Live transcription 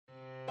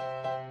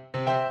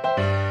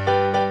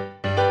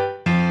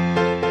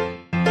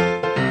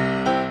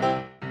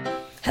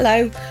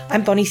Hello,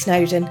 I'm Bonnie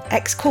Snowden,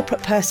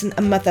 ex-corporate person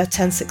and mother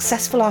turned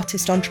successful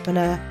artist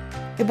entrepreneur.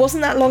 It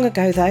wasn't that long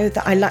ago though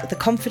that I lacked the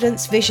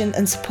confidence, vision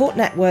and support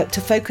network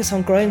to focus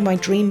on growing my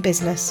dream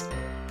business.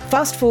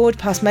 Fast forward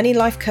past many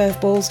life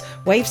curveballs,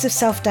 waves of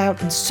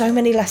self-doubt and so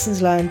many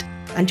lessons learned,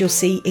 and you'll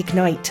see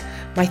Ignite,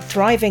 my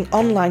thriving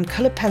online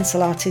coloured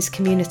pencil artist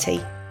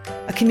community.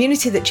 A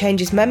community that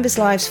changes members'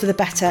 lives for the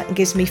better and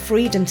gives me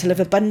freedom to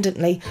live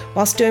abundantly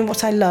whilst doing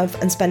what I love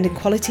and spending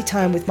quality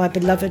time with my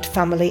beloved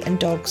family and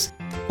dogs,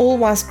 all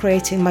whilst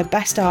creating my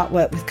best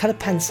artwork with coloured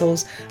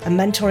pencils and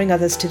mentoring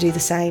others to do the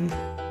same.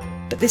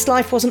 But this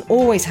life wasn't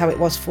always how it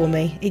was for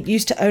me. It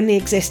used to only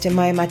exist in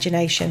my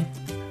imagination.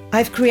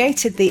 I've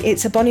created the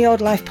It's a Bonnie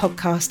Old Life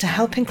podcast to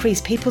help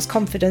increase people's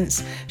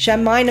confidence, share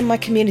mine and my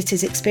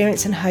community's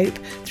experience and hope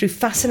through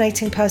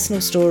fascinating personal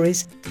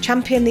stories,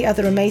 champion the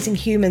other amazing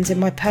humans in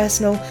my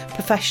personal,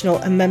 professional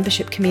and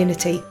membership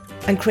community,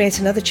 and create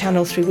another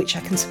channel through which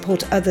I can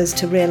support others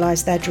to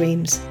realise their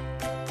dreams.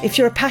 If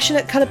you're a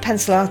passionate coloured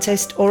pencil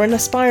artist or an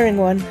aspiring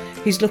one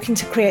who's looking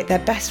to create their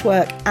best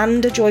work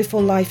and a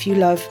joyful life you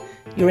love,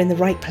 you're in the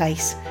right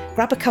place.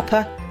 Grab a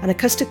cuppa and a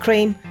custard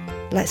cream.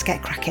 Let's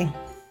get cracking.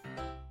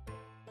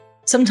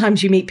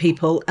 Sometimes you meet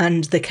people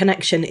and the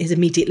connection is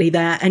immediately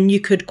there and you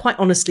could quite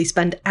honestly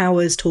spend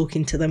hours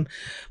talking to them.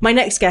 My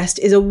next guest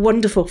is a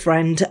wonderful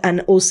friend and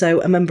also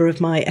a member of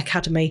my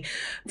academy.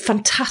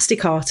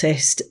 Fantastic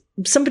artist,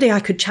 somebody I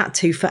could chat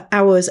to for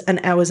hours and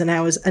hours and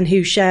hours and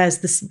who shares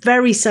the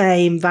very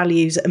same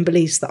values and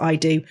beliefs that I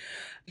do.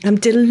 I'm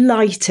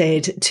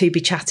delighted to be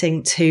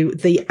chatting to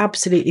the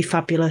absolutely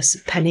fabulous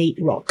Penny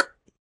Rock.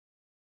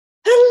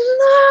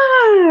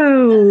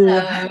 Hello.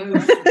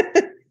 Hello.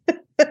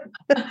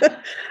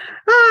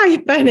 Hi,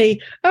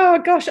 Penny. Oh,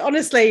 gosh,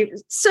 honestly,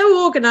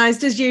 so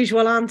organised as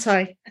usual, aren't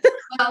I?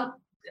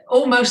 Well,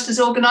 almost as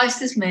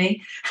organised as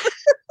me.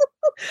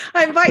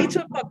 I invite you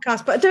to a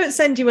podcast, but I don't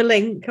send you a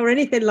link or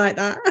anything like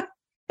that.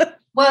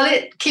 Well,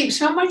 it keeps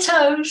me on my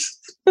toes.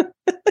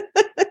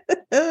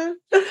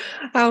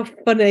 How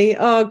funny.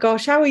 Oh,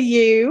 gosh, how are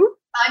you?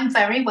 I'm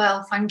very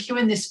well, thank you,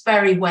 in this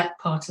very wet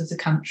part of the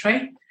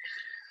country.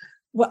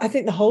 Well, I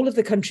think the whole of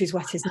the country's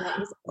wet, isn't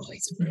it?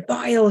 It's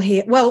vile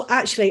here. Well,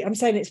 actually, I'm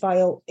saying it's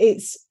vile.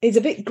 It's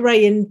a bit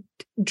grey and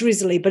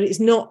drizzly, but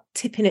it's not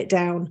tipping it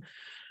down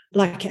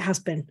like it has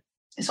been.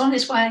 It's on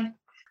its way.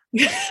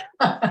 We've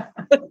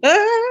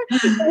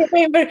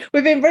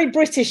been very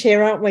British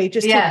here, aren't we?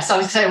 Just yes, I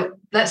would say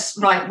that's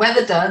right.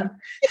 Weather done.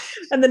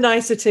 And the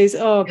niceties.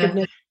 Oh, Yeah.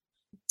 goodness.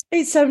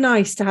 It's so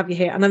nice to have you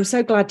here. And I'm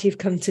so glad you've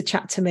come to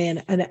chat to me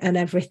and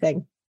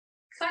everything.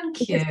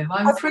 Thank you.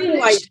 I'm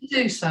privileged to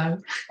do so.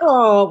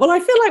 Oh, well, I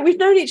feel like we've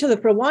known each other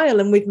for a while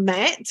and we've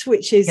met,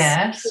 which is...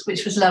 Yes,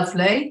 which was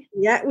lovely.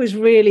 Yeah, it was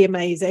really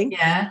amazing.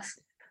 Yes.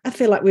 I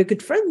feel like we're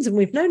good friends and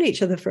we've known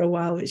each other for a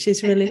while, which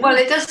is really... Well,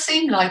 it does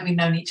seem like we've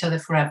known each other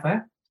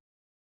forever.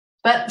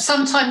 But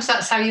sometimes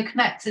that's how you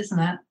connect, isn't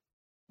it?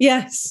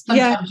 Yes.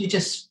 Sometimes you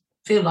just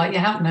feel like you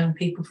have known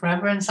people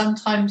forever and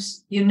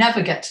sometimes you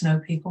never get to know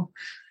people.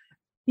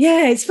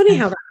 Yeah, it's funny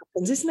how that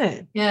happens, isn't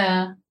it?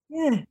 Yeah.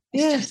 Yeah.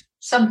 It's just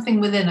something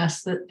within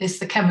us that is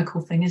the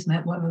chemical thing, isn't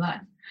it? Whatever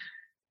that.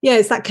 Yeah,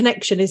 it's that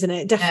connection, isn't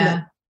it?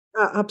 Definitely.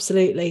 Yeah.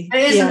 Absolutely.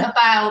 It isn't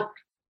about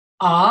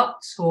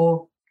art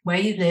or where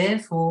you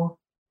live or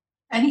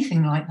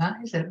anything like that,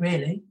 is it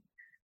really?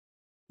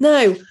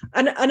 No,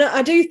 and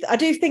I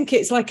do think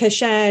it's like a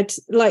shared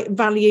like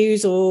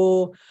values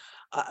or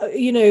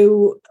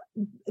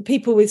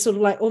people with sort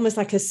of like almost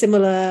like a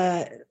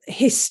similar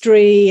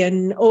history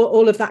and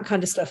all of that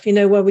kind of stuff,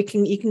 where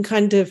you can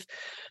kind of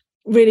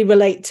really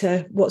relate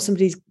to what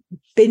somebody's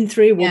been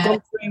through or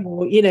gone through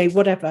or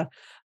whatever.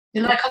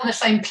 You're like on the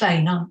same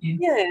plane, aren't you?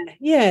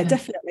 Yeah,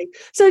 definitely.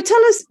 So tell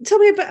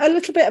me a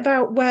little bit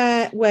about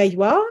where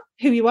you are,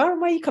 who you are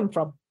and where you come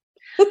from.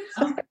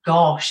 Oh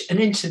gosh, an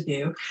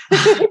interview.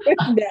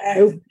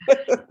 No.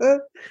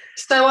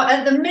 So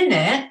at the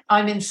minute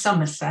I'm in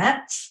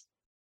Somerset.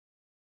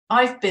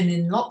 I've been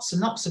in lots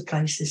and lots of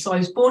places. So I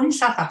was born in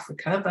South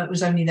Africa, but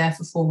was only there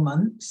for 4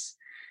 months.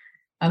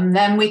 And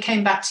then we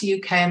came back to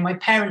UK and my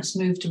parents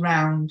moved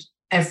around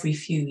every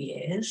few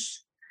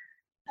years.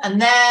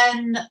 And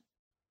then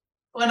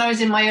when I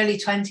was in my early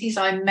 20s,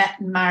 I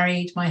met and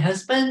married my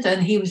husband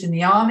and he was in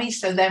the army.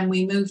 So then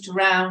we moved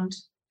around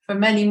for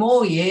many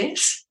more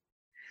years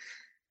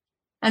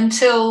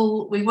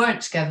until we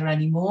weren't together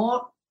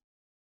anymore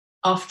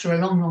after a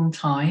long, long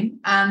time.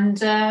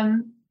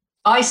 And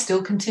I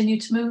still continue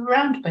to move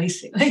around,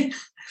 basically.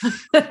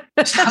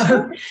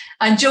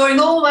 And during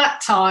all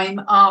that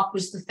time, art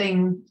was the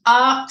thing.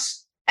 Art,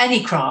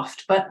 any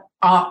craft, but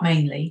art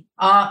mainly.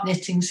 Art,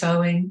 knitting,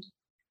 sewing.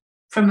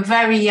 From a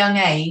very young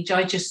age,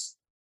 I just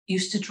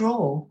used to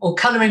draw or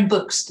colour in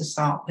books to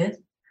start with.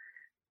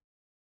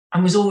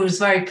 And was always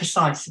very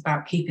precise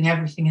about keeping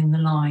everything in the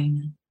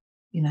line,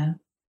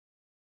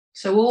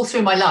 So all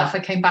through my life, I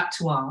came back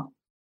to art.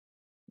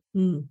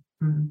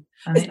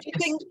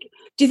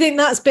 Do you think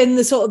that's been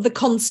the sort of the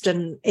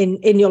constant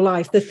in your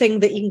life, the thing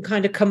that you can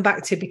kind of come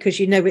back to because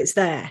it's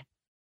there?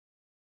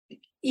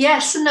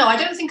 Yes and no. I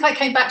don't think I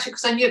came back to it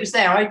because I knew it was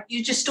there.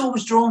 You're just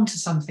always drawn to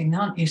something,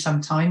 aren't you,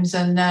 sometimes?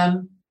 And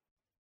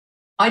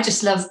I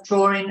just love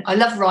drawing. I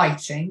love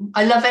writing.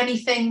 I love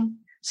anything.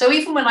 So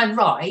even when I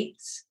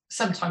write,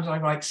 sometimes I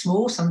write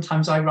small,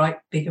 sometimes I write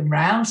big and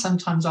round,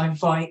 sometimes I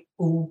write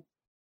all,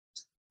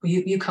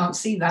 you can't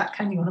see that,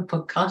 can you, on a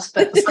podcast?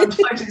 But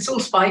sometimes it's all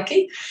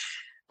spiky.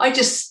 I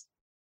just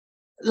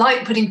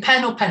like putting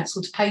pen or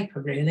pencil to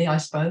paper, really, I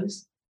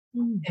suppose,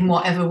 in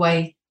whatever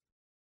way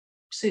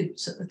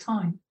suits at the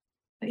time.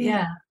 But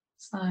yeah,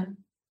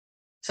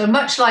 so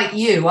much like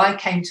you, I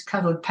came to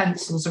coloured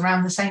pencils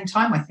around the same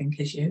time, I think,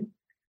 as you.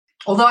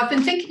 Although I've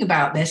been thinking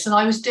about this, and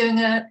I was doing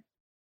a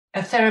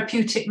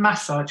therapeutic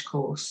massage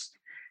course,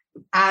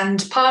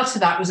 and part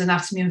of that was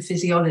anatomy and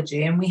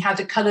physiology, and we had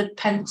a coloured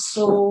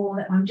pencil.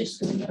 I'm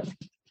just going to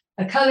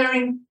a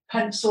colouring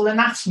pencil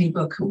anatomy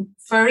book. And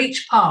for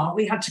each part,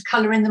 we had to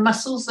colour in the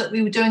muscles that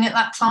we were doing at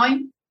that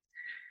time.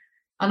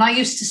 And I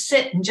used to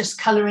sit and just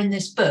colour in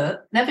this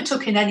book, never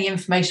took in any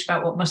information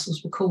about what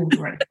muscles were called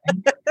or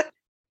anything,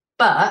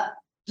 but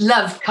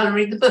loved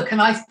colouring the book.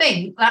 And I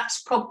think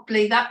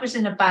that was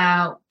in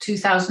about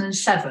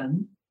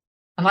 2007.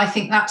 And I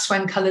think that's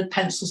when coloured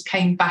pencils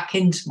came back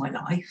into my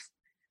life.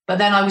 But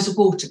then I was a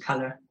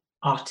watercolour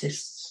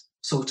artist,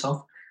 sort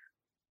of.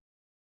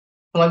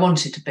 Well, I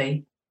wanted to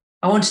be.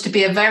 I wanted to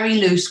be a very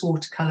loose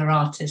watercolour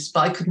artist,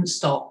 but I couldn't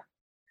stop.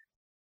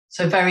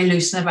 So very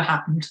loose never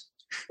happened.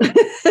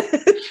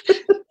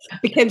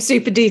 Became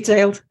super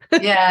detailed.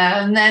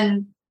 Yeah, and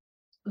then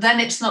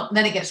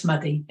it gets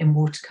muddy in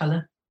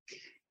watercolor.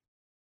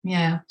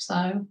 Yeah,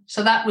 so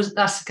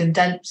that's a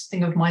condensed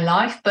thing of my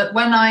life. But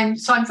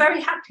I'm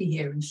very happy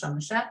here in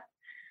Somerset.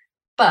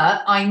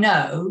 But I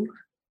know,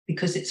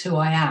 because it's who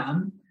I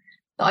am,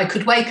 that I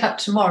could wake up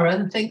tomorrow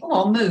and think, oh,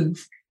 I'll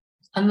move,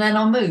 and then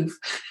I'll move.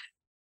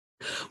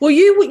 Well,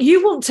 you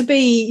want to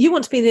be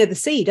near the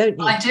sea, don't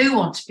you? I do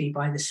want to be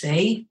by the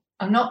sea.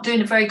 I'm not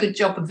doing a very good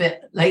job of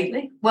it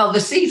lately. Well,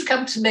 the sea's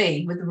come to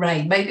me with the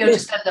rain. Maybe I'll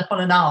just end up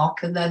on an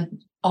ark and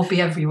then I'll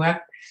be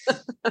everywhere.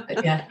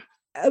 But yeah.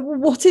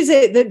 What is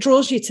it that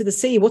draws you to the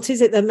sea? What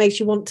is it that makes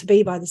you want to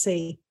be by the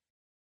sea?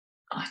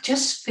 I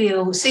just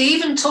feel,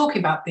 even talking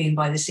about being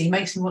by the sea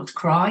makes me want to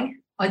cry.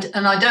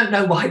 And I don't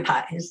know why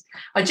that is.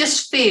 I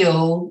just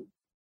feel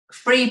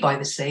free by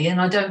the sea,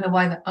 and I don't know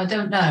why. I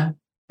don't know.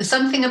 There's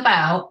something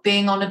about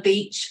being on a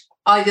beach,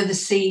 either the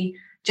sea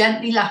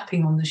gently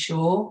lapping on the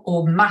shore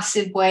or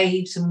massive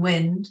waves and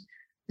wind.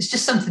 There's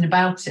just something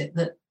about it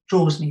that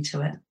draws me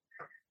to it.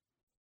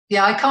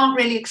 Yeah, I can't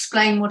really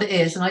explain what it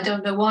is, and I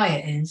don't know why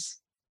it is.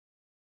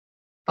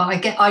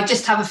 But I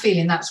just have a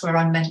feeling that's where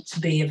I'm meant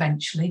to be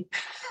eventually.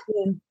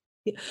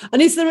 Yeah.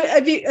 And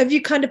have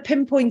you kind of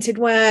pinpointed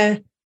where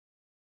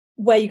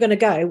you're going to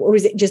go, or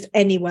is it just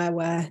anywhere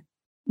where?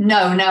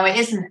 No, it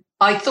isn't.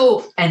 I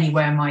thought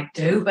anywhere might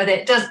do, but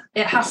it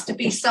has to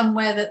be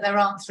somewhere that there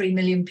aren't 3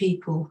 million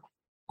people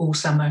all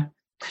summer.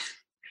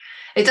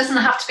 It doesn't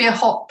have to be a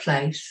hot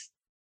place.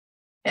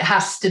 It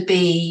has to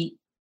be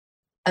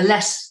a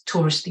less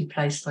touristy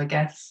place, I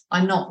guess.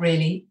 I'm not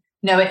really.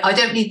 No, I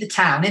don't need the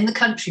town. In the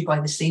country by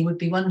the sea would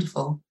be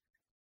wonderful.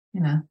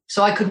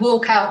 So I could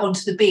walk out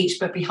onto the beach,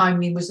 but behind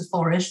me was a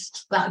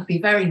forest. That would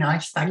be very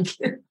nice. Thank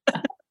you.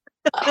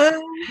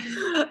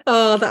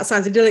 Oh, that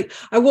sounds idyllic.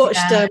 I watched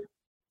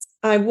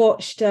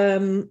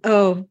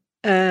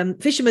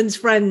Fisherman's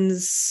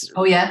Friends.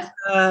 Oh yeah.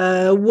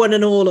 One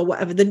and All, or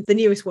whatever, the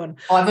newest one.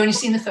 Oh, I've only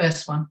seen the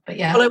first one, but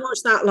yeah. Well, I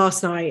watched that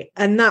last night,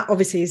 and that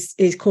obviously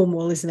is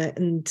Cornwall, isn't it?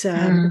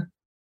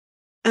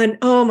 And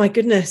oh my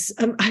goodness,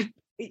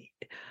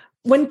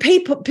 when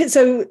people,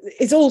 so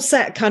it's all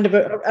set kind of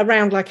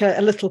around like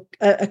a little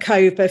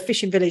cove, a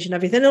fishing village and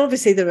everything. And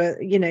obviously there were,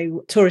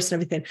 tourists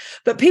and everything,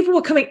 but people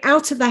were coming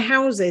out of their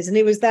houses, and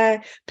he was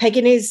there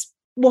pegging his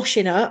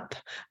washing up,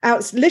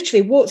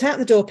 literally walked out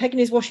the door, pegging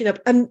his washing up,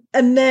 and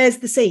there's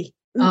the sea.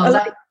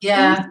 Oh,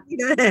 yeah.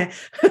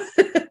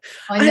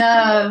 I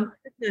know.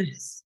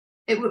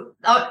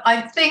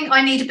 I think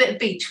I need a bit of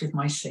beach with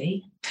my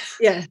sea.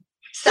 Yeah.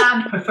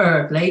 Sand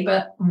preferably,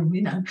 but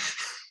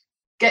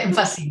getting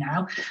fussy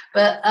now.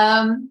 But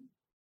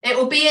it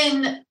will be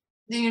in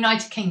the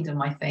United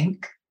Kingdom, I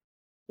think.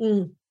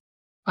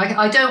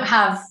 I don't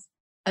have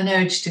an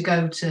urge to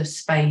go to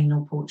Spain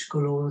or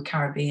Portugal or the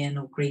Caribbean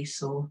or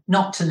Greece, or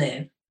not to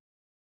live.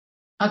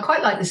 I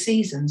quite like the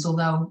seasons,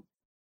 although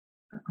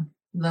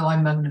I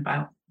moan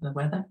about the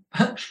weather.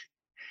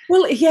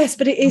 Well, yes,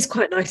 but it is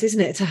quite nice, isn't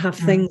it, to have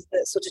things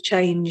that sort of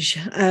change.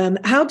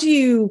 How do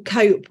you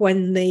cope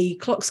when the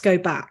clocks go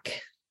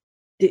back?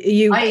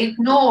 I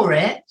ignore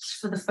it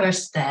for the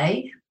first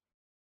day,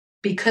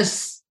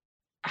 because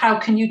how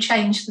can you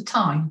change the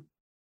time?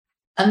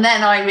 And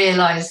then I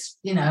realise,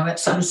 at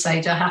some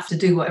stage I have to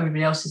do what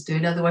everybody else is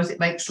doing. Otherwise it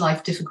makes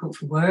life difficult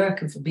for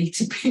work and for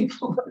meeting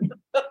people.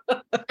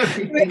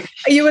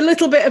 Are you a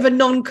little bit of a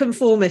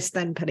non-conformist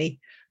then, Penny?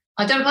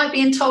 I don't like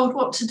being told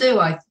what to do,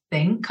 I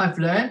think I've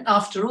learned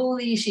after all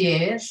these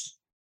years.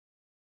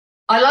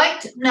 I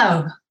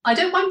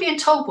don't mind being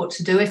told what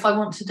to do if I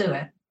want to do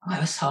it.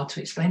 that's hard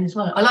to explain as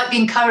well. I like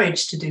being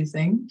encouraged to do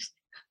things.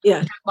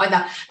 Yeah. Like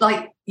that,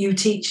 like you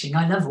teaching.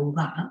 I love all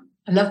that.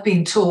 I love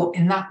being taught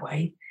in that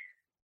way.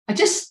 I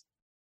just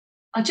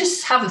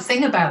have a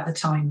thing about the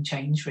time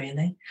change,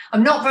 really.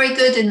 I'm not very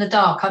good in the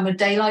dark. I'm a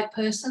daylight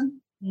person.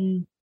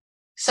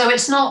 So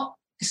it's not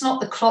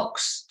the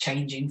clock's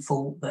changing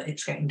fault that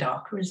it's getting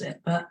darker, is it?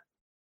 But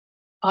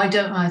I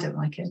don't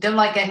like it. I don't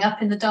like getting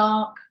up in the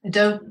dark. I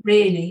don't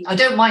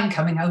mind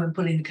coming home and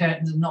pulling the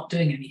curtains and not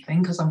doing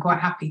anything, because I'm quite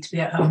happy to be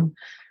at home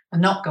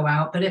and not go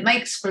out. But it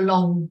makes for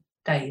long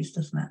days,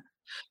 doesn't it?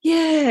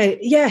 Yeah,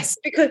 yes,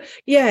 because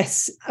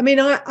yes. I mean,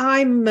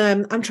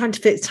 I'm trying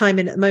to fit time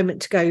in at the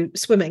moment to go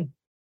swimming.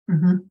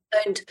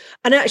 And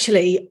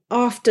actually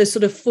after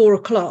sort of 4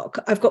 o'clock,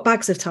 I've got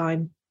bags of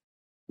time.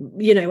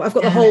 I've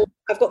got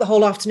the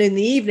whole afternoon,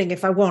 the evening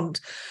if I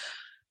want.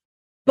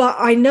 But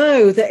I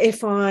know that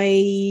if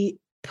I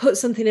put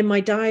something in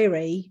my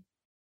diary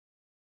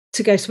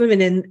to go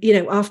swimming in,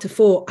 after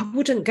 4, I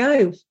wouldn't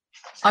go.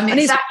 I'm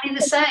exactly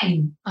the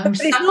same.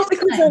 It's not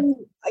because I'm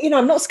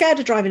not scared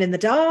of driving in the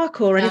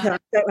dark or anything. I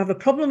don't have a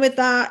problem with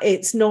that.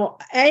 It's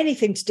not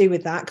anything to do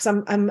with that, because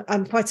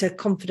I'm quite a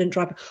confident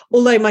driver.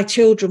 Although my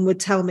children would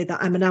tell me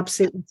that I'm an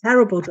absolutely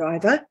terrible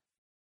driver.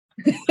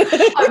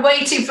 I'm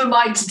waiting for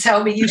mine to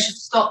tell me you should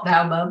stop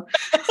now, Mum.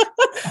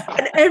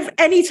 And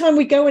any time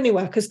we go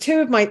anywhere, because 2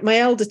 of my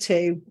elder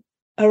 2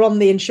 are on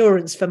the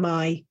insurance for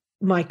my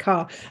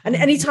car, and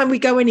anytime we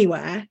go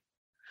anywhere,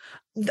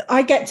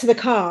 I get to the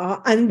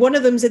car and one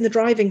of them's in the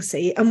driving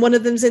seat and one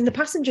of them's in the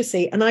passenger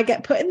seat, and I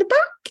get put in the back.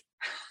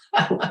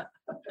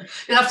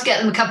 You'll have to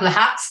get them a couple of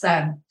hats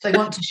then, if they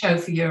want to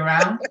chauffeur you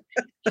around.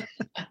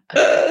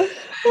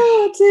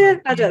 Oh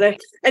dear, I don't know.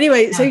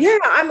 Anyway, so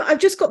I've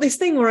just got this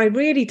thing where I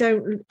really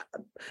don't.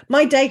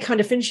 My day kind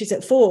of finishes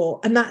at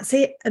 4, and that's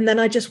it. And then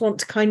I just want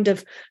to kind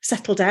of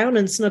settle down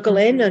and snuggle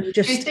in and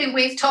just. Do you think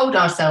we've told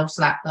ourselves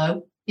that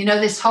though?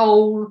 This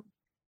whole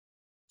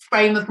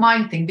frame of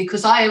mind thing,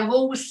 because I have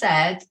always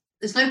said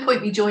there's no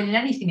point me joining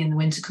anything in the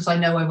winter because I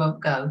know I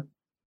won't go.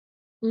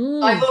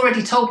 I've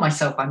already told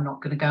myself I'm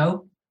not going to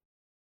go.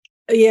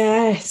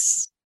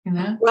 Yes.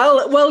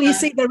 Well, you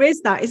see, there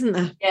is that, isn't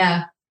there?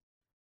 Yeah.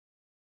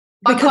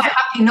 I'm quite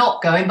happy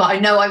not going, but I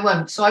know I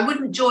won't. So I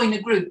wouldn't join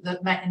a group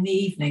that met in the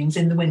evenings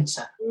in the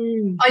winter.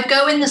 I'd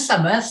go in the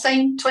summer,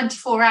 same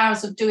 24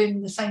 hours of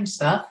doing the same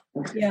stuff.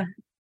 Yeah.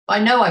 But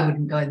I know I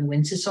wouldn't go in the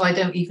winter, so I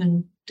don't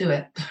even do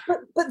it.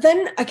 But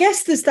then I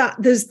guess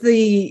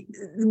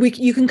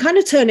you can kind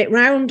of turn it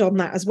round on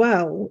that as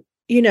well.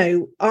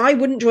 I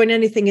wouldn't join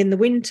anything in the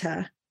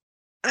winter,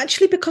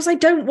 actually, because I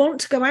don't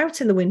want to go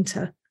out in the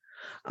winter.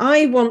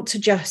 I want to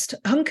just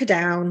hunker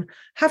down,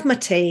 have my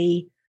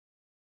tea,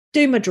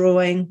 do my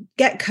drawing,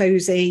 get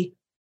cozy.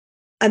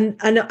 And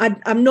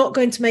I'm not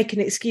going to make an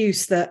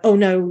excuse that, oh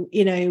no,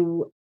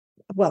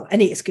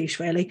 any excuse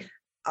really.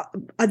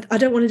 I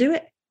don't want to do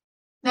it.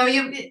 No,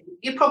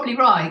 you're probably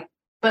right.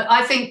 But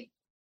I think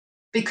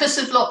because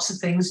of lots of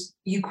things,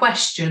 you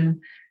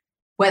question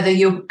whether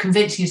you're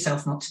convincing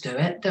yourself not to do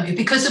it, don't you?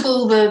 Because of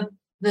all the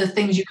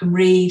things you can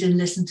read and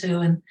listen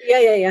to, and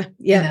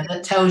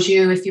that tells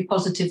you if you're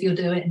positive you'll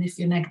do it and if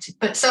you're negative.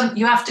 But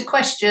you have to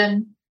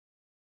question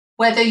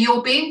whether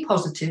you're being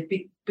positive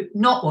but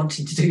not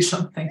wanting to do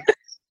something.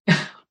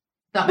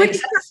 That makes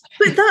sense.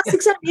 But that's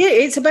exactly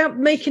it. It's about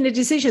making a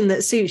decision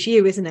that suits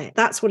you, isn't it?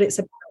 That's what it's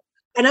about.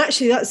 And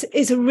actually,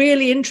 it's a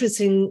really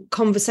interesting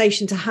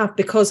conversation to have,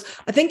 because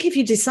I think if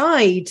you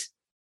decide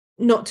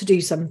not to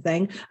do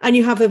something and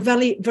you have a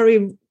very,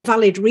 very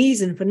valid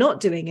reason for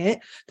not doing it,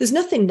 there's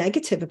nothing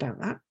negative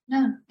about that.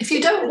 No. If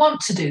you don't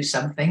want to do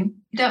something,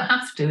 you don't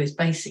have to, is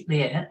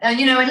basically it.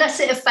 Unless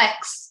it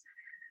affects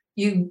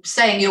you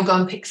saying you'll go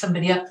and pick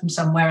somebody up from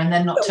somewhere and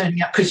then not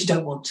turning up because you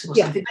don't want to or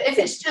something. But if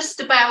it's just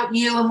about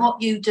you and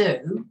what you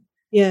do.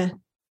 Yeah. I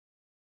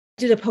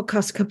did a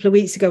podcast a couple of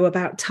weeks ago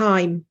about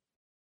time.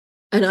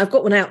 And I've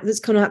got one out that's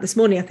come out this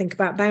morning, I think,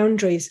 about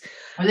boundaries.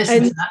 I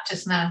listened to that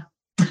just now.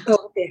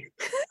 Oh, dear.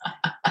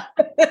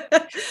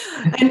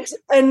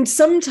 and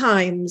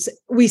sometimes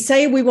we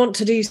say we want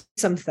to do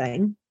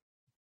something,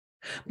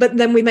 but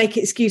then we make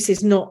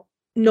excuses not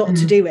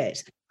to do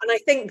it. And I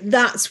think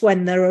that's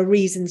when there are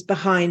reasons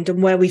behind,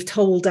 and where we've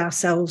told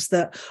ourselves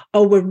that,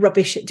 oh, we're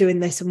rubbish at doing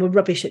this and we're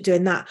rubbish at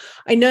doing that.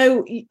 I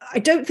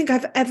don't think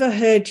I've ever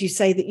heard you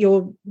say that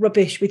you're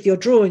rubbish with your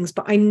drawings,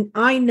 but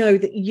I know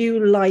that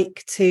you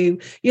like to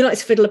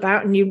fiddle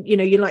about, and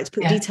you like to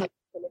put detail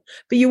in it,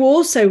 but you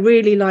also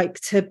really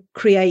like to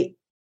create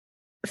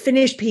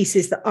finished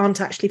pieces that aren't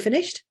actually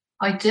finished.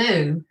 I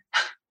do.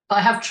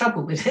 I have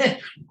trouble with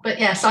it. But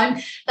yes,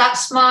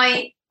 that's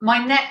my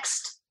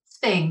next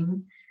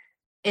thing.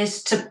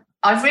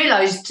 I've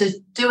realised to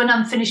do an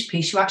unfinished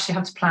piece, you actually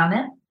have to plan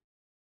it.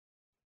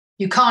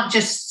 You can't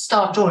just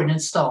start drawing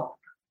and stop.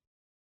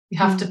 You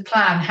have to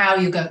plan how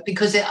you go,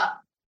 because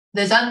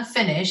there's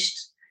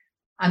unfinished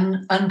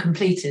and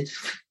uncompleted,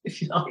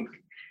 if you like.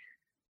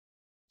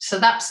 So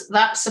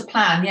that's a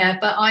plan, yeah.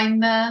 But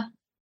I'm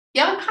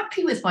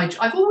happy with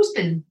I've always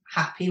been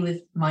happy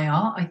with my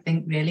art, I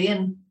think, really.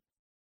 And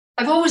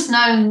I've always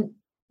known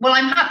well,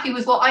 I'm happy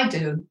with what I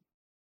do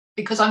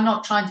because I'm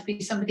not trying to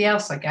be somebody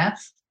else, I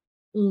guess.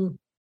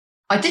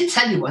 I did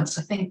tell you once,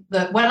 I think,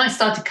 that when I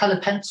started colour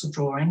pencil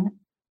drawing,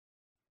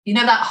 you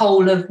know, that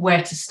whole of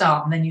where to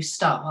start and then you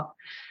start,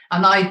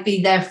 and I'd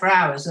be there for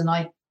hours and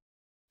I'd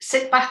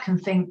sit back and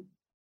think,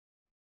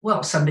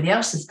 well, somebody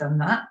else has done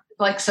that.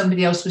 Like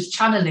somebody else was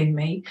channeling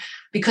me,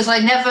 because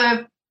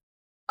I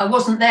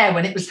wasn't there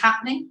when it was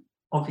happening.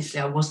 Obviously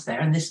I was there,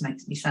 and this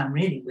makes me sound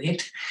really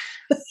weird.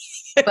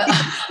 But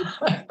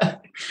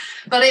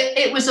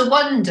it was a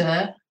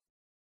wonder,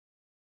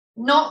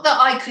 not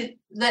that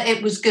that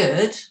it was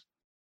good,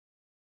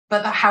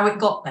 but how it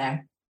got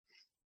there.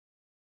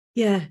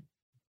 Yeah.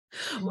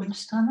 Do you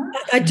understand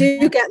that? I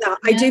do get that.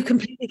 Yeah. I do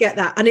completely get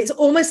that. And it's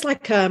almost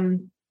like,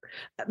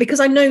 because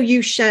I know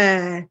you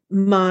share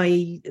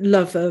my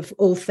love of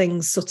all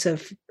things sort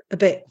of a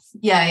bit.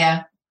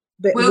 Yeah.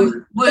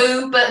 Woo,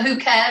 but who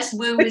cares?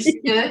 Woo is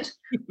good.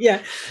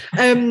 Yeah.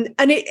 And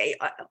it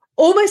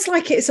almost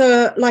like it's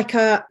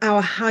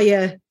our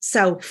higher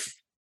self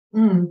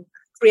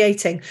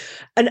creating.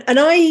 And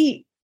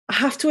I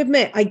have to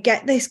admit, I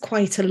get this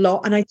quite a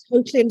lot, and I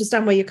totally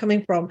understand where you're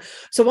coming from.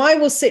 So I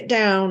will sit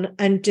down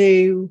and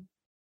do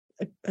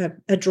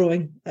a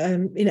drawing.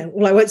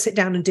 Well, I won't sit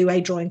down and do a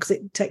drawing because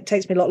it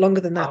takes me a lot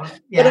longer than that.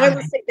 But I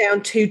will sit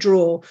down to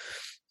draw,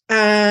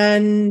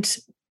 and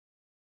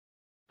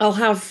I'll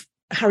have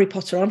Harry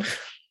Potter on.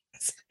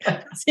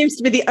 Seems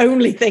to be the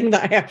only thing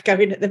that I have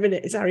going at the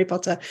minute is Harry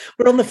Potter.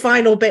 We're on the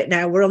final bit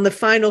now. We're on the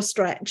final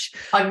stretch.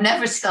 I've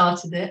never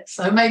started it,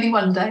 so maybe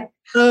one day.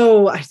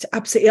 Oh,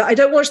 absolutely. I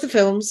don't watch the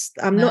films.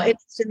 I'm not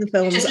interested in the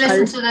films.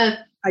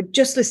 I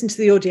just listen to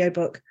the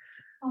audiobook.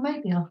 Oh,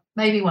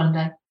 maybe one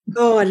day.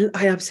 Oh,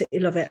 I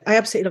absolutely love it. I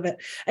absolutely love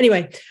it.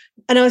 Anyway,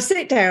 and I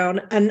sit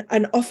down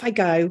and off I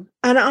go.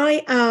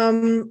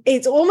 And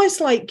it's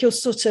almost like you're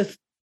sort of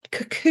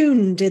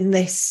cocooned in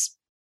this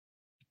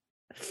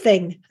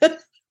thing.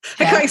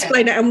 I can't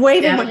explain it. I'm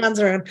waving my hands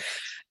around.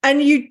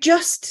 And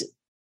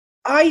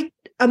I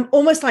am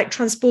almost like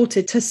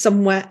transported to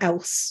somewhere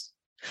else.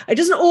 It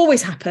doesn't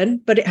always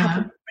happen, but it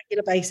happens on a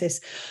regular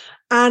basis.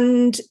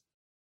 And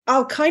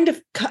I'll kind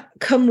of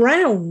come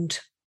round.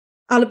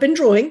 I'll have been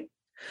drawing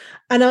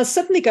and I'll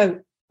suddenly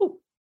go, oh,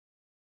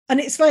 and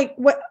it's like,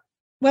 where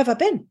have I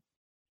been?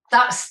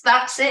 That's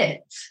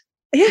it.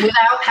 Yeah.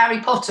 Without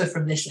Harry Potter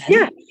from this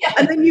end. Yeah.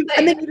 And then you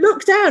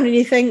look down and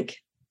you think,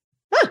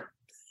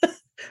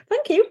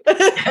 thank you.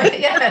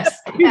 Yes.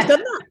 Who's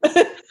done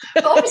that?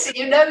 But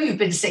obviously, you've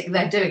been sitting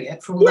there doing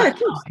it for all that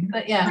time.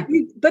 But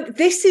But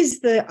this is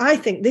I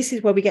think this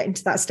is where we get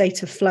into that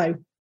state of flow.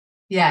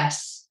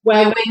 Yes.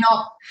 Where we're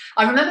not.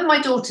 I remember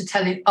my daughter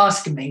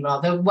asking me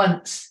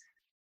once,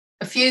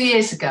 a few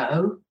years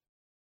ago,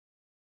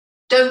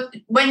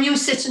 when you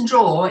sit and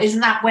draw, isn't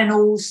that when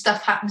all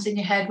stuff happens in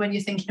your head, when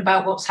you're thinking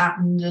about what's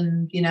happened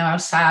and, how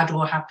sad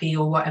or happy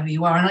or whatever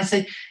you are? And I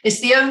said, it's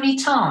the only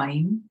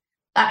time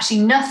actually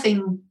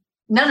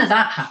none of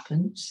that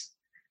happens.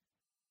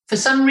 For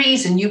some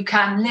reason, you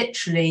can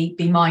literally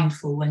be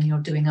mindful when you're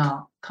doing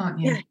art, can't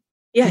you? Yeah.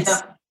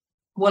 Yes.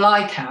 Well,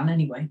 I can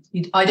anyway.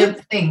 I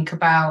don't think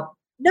about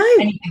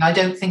anything. I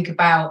don't think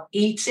about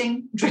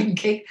eating,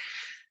 drinking,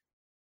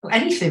 or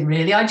anything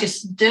really. I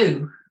just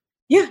do.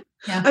 Yeah.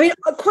 I mean,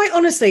 quite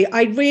honestly,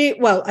 I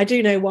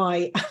do know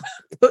why I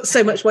put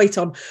so much weight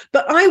on,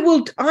 but I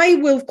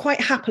will quite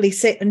happily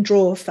sit and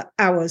draw for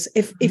hours.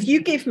 If you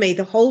give me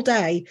the whole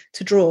day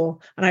to draw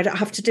and I don't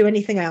have to do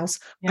anything else,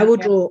 I will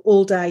draw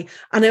all day,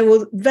 and I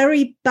will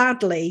very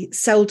badly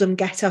seldom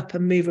get up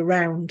and move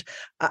around.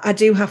 I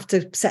do have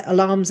to set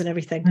alarms and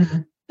everything. Mm-hmm.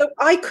 So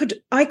I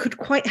could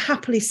quite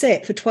happily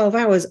sit for 12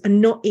 hours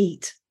and not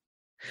eat,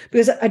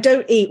 because I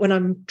don't eat when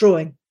I'm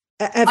drawing.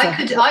 Ever.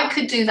 I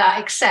could do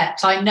that,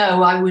 except I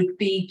know I would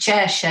be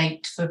chair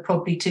shaped for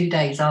probably 2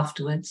 days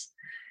afterwards.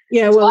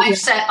 Yeah, well,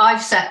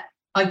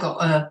 I've got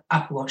an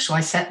Apple Watch, so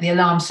I set the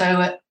alarm. So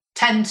at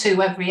 10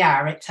 to every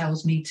hour, it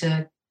tells me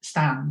to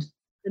stand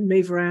and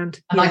move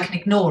around, and I can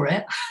ignore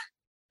it.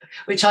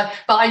 But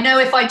I know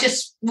if I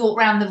just walk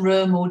around the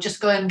room or just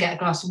go and get a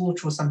glass of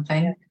water or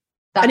something,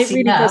 that's really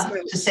enough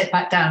to sit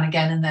back down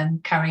again and then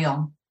carry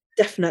on.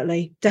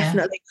 Definitely.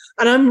 And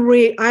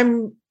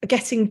I'm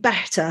getting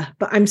better,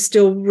 but I'm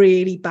still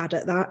really bad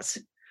at that,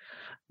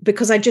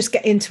 because I just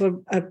get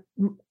into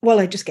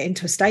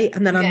a state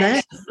and then I'm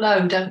there. The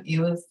flow, don't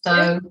you?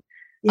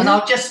 And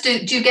I'll just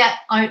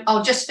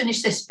I'll just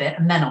finish this bit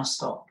and then I'll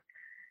stop.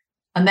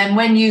 And then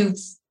when you've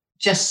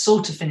just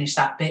sort of finished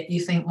that bit,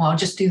 you think, well, I'll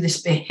just do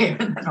this bit here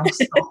and then I'll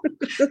stop.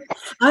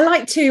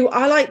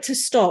 I like to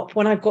stop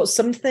when I've got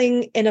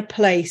something in a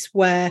place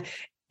where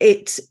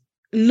it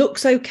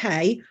looks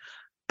okay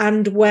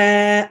and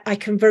where I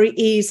can very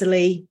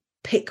easily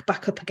pick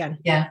back up again.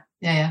 Yeah.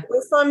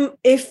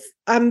 If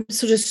I'm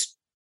sort of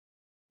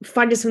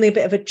finding something a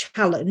bit of a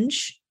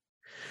challenge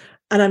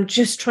and I'm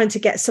just trying to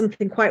get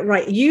something quite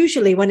right,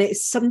 usually when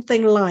it's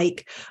something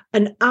like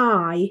an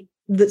eye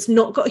that's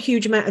not got a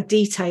huge amount of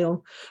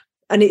detail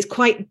and it's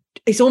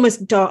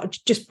almost dark,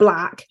 just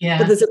black,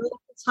 but there's a little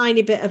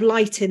tiny bit of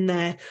light in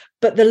there,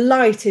 but the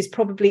light is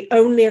probably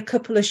only a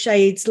couple of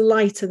shades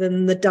lighter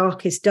than the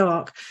darkest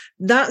dark.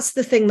 That's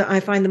the thing that I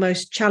find the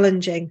most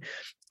challenging.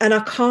 And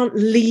I can't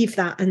leave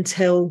that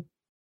until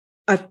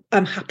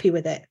I'm happy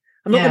with it.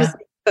 I'm not going to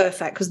say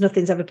perfect, because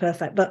nothing's ever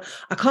perfect, but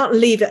I can't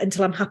leave it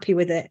until I'm happy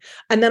with it.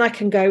 And then I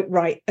can go,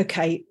 right,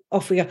 okay,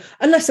 off we go.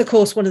 Unless, of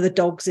course, one of the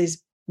dogs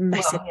is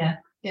messing,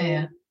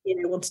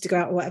 wanted to go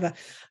out or whatever.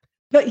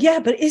 But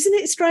isn't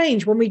it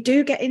strange when we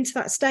do get into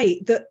that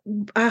state that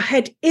our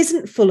head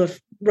isn't full of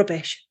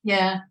rubbish?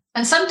 Yeah.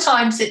 And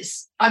sometimes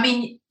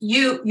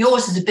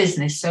yours is a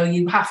business, so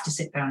you have to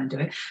sit down and do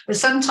it. But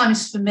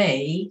sometimes for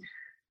me,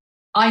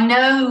 I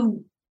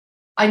know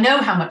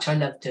how much I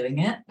love doing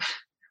it,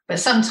 but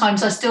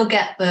sometimes I still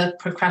get the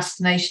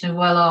procrastination of,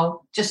 well,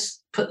 I'll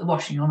just put the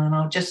washing on and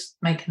I'll just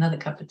make another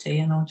cup of tea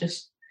and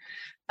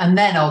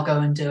then I'll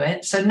go and do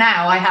it. So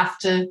now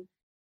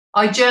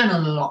I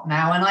journal a lot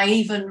now, and I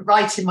even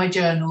write in my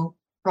journal,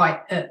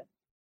 right, at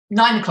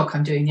 9 o'clock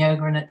I'm doing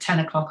yoga and at 10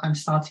 o'clock I'm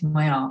starting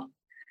my art.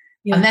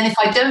 Yeah. And then if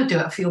I don't do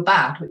it, I feel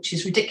bad, which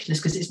is ridiculous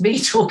because it's me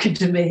talking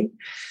to me.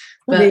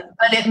 But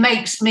it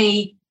makes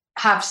me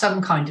have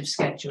some kind of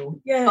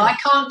schedule. Yeah. But I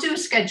can't do a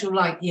schedule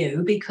like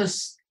you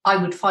because I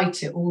would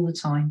fight it all the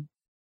time.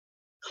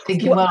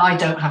 Thinking, why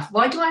do I have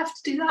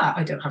to do that?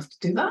 I don't have to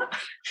do that.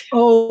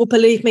 Oh,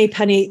 believe me,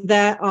 Penny,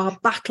 there are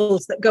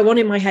battles that go on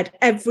in my head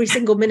every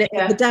single minute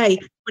of the day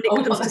when it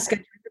comes to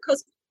scheduling,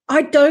 because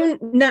I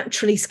don't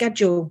naturally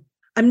schedule.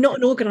 I'm not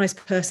an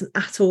organised person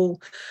at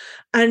all.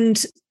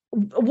 And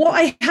what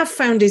I have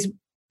found is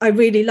I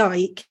really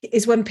like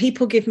is when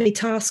people give me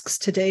tasks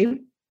to do,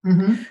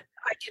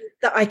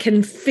 that I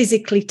can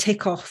physically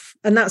tick off.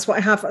 And that's what I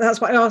have. That's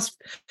what I ask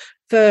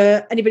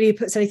for anybody who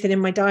puts anything in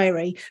my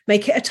diary,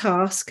 make it a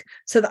task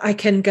so that I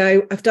can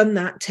go, I've done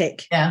that,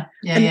 tick.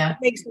 It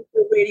makes me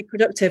feel really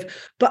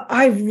productive. But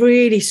I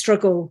really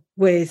struggle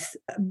with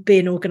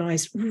being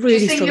organised. Really.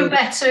 Do you think you're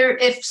better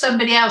if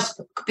somebody else,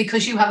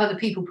 because you have other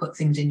people put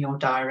things in your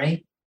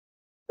diary?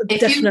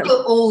 If you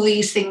put all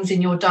these things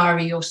in your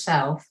diary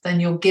yourself, then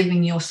you're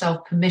giving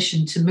yourself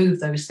permission to move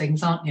those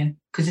things, aren't you?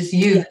 Because it's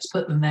you that's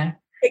put them there.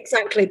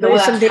 Exactly. But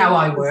that's how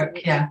I work,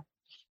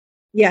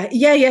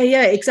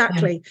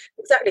 exactly.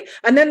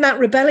 And then that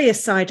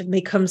rebellious side of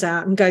me comes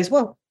out and goes,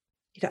 well,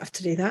 you don't have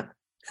to do that.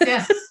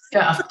 Yeah, you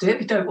don't have to do it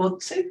if you don't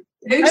want to.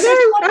 Who said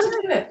you want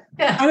to do it?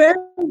 Yeah,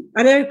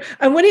 I know.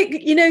 And when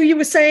it, you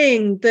were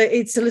saying that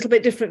it's a little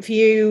bit different for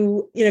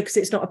you, because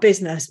it's not a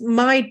business.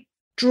 My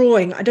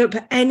drawing, I don't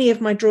put any of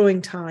my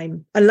drawing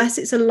time, unless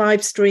it's a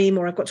live stream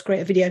or I've got to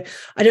create a video,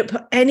 I don't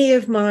put any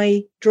of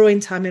my drawing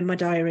time in my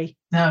diary.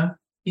 No,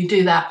 you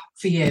do that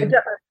for you.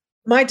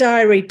 My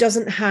diary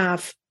doesn't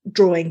have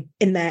drawing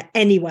in there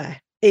anywhere.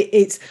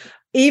 It's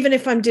even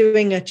if I'm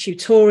doing a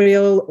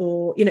tutorial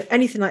or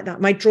anything like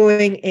that, my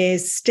drawing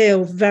is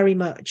still very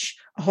much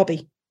a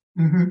hobby.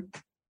 Well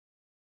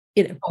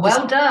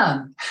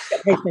done.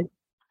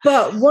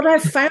 But what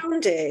I've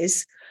found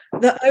is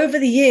that over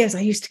the years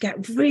I used to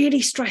get really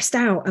stressed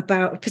out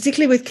about,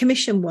 particularly with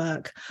commission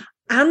work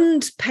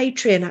and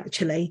Patreon,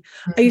 actually,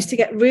 I used to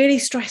get really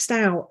stressed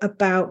out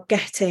about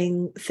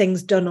getting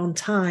things done on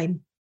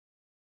time.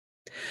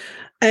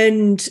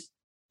 And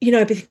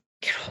I'd be thinking,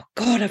 oh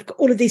God, I've got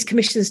all of these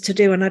commissions to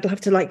do, and I'd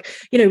have to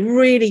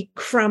really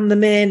cram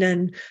them in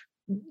and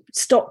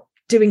stop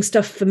doing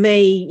stuff for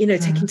me,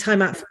 taking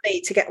time out for me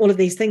to get all of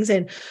these things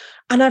in.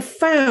 And I've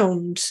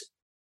found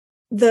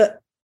that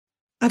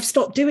I've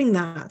stopped doing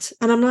that.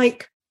 And I'm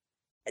like,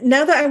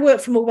 now that I work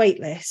from a wait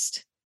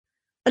list,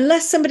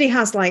 unless somebody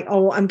has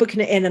I'm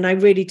booking it in and I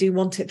really do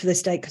want it for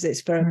this date because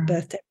it's for a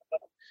birthday,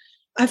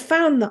 I've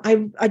found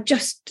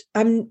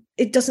that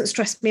it doesn't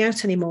stress me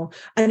out anymore.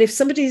 And if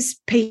somebody's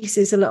piece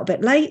is a little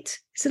bit late,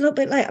 it's a little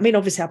bit late. I mean,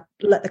 obviously I'll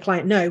let the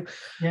client know,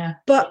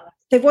 but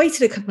they've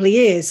waited a couple of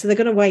years, so they're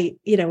going to wait,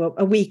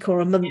 a week or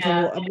a month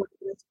or a month.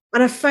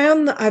 And I've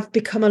found that I've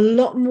become a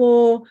lot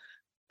more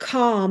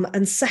calm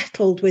and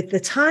settled with the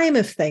time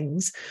of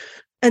things.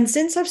 And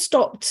since I've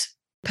stopped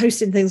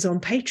posting things on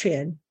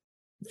Patreon,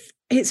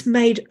 it's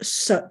made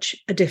such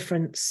a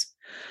difference.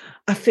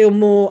 I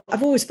feel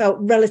I've always felt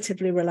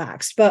relatively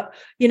relaxed, but,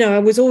 I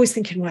was always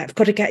thinking, right, I've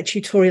got to get a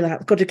tutorial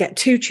out. I've got to get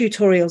 2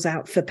 tutorials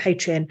out for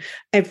Patreon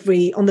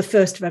on the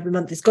 1st of every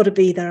month. It's got to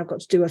be there. I've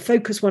got to do a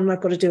focus one.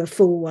 I've got to do a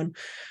full one.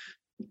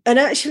 And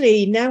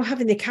actually now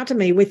having the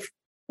academy with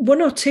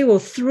 1 or 2 or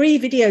 3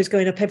 videos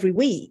going up every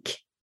week,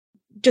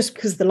 just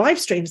because of the live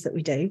streams that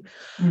we do,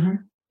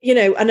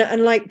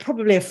 and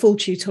probably a full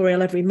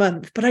tutorial every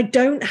month, but I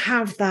don't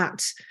have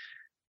that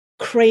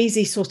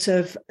crazy sort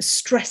of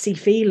stressy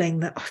feeling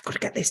that I've got to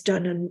get this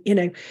done,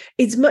 and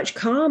it's much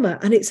calmer,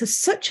 and it's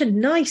such a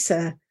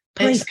nicer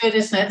place. It's good,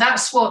 isn't it?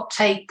 That's what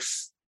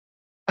takes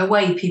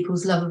away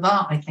people's love of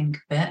art, I think,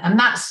 a bit. And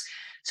that's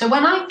so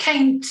when I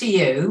came to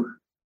you,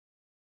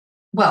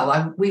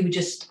 we were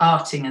just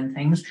arting and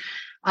things,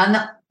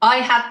 and I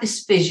had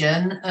this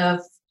vision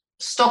of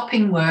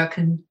stopping work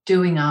and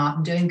doing art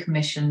and doing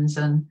commissions,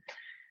 and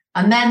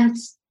then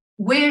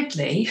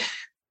weirdly,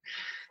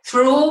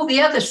 through all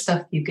the other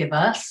stuff you give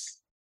us,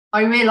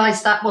 I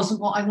realised that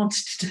wasn't what I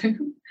wanted to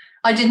do.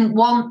 I didn't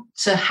want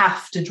to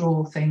have to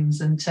draw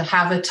things and to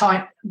have a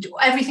time.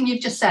 Everything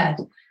you've just said,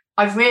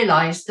 I've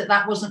realised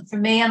that wasn't for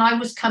me. And I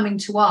was coming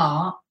to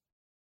art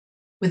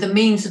with a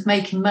means of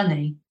making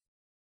money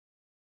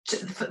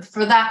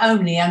for that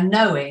only, and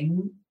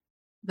knowing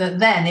that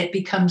then it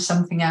becomes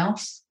something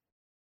else.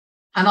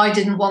 And I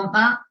didn't want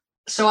that.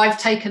 So I've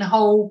taken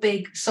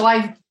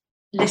I'm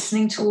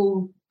listening to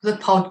all the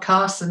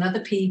podcasts and other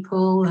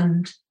people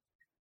and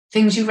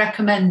things you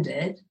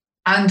recommended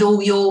and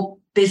all your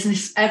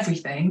business,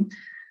 everything.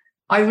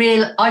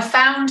 I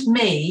found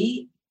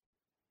me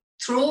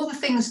through all the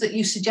things that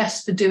you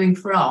suggest for doing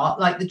for art,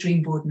 like the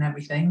dream board and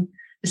everything,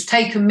 has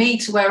taken me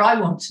to where I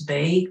want to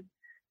be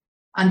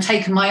and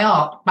taken my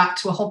art back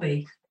to a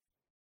hobby.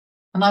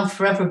 And I'm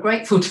forever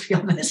grateful, to be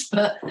honest,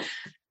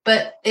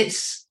 but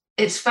it's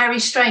very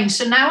strange.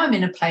 So now I'm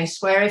in a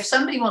place where if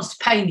somebody wants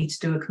to pay me to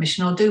do a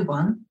commission, I'll do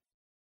one.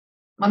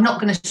 I'm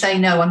not going to say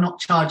no, I'm not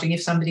charging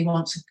if somebody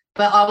wants,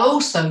 but I'll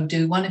also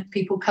do one if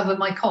people cover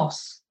my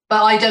costs.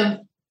 But I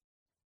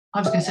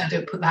was going to say I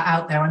don't put that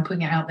out there. I'm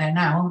putting it out there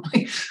now, aren't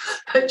I?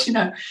 But,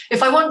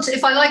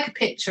 if I like a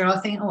picture, I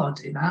think, I'll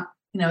do that.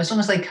 As long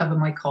as they cover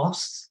my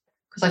costs,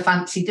 because I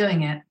fancy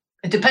doing it.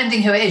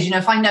 Depending who it is,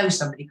 if I know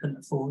somebody couldn't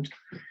afford.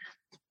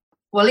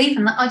 Well,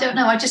 even I don't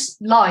know. I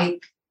just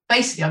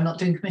basically, I'm not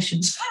doing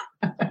commissions.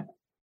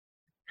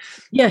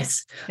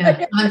 Yes.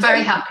 Yeah, I'm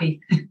very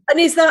happy. And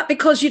is that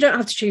because you don't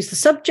have to choose the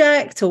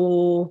subject,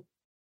 or?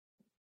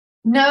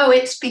 No,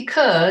 it's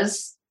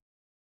because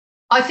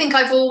I think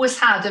I've always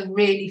had a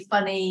really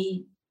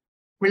funny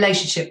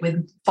relationship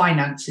with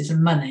finances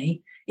and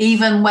money.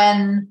 Even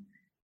when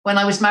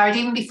I was married,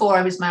 even before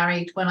I was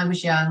married, when I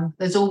was young,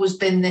 there's always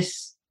been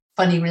this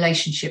funny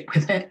relationship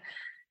with it.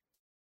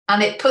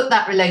 And it put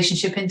that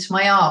relationship into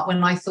my art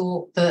when I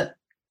thought that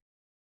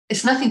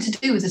it's nothing to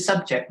do with the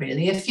subject,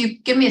 really. If you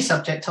give me a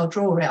subject, I'll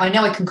draw it. I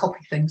know I can copy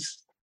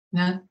things.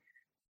 I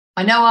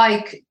know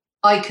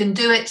I can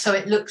do it so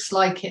it looks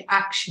like it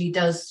actually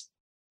does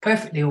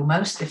perfectly,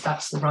 almost, if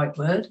that's the right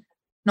word.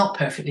 Not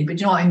perfectly, but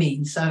you know what I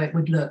mean? So it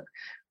would look.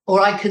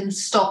 Or I can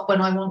stop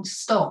when I want to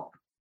stop.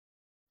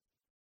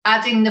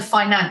 Adding the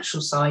financial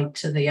side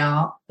to the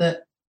art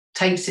that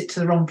takes it to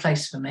the wrong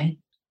place for me.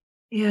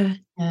 Yeah.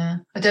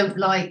 I don't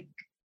like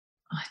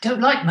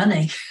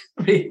money.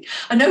 Really.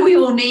 I know we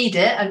all need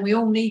it and we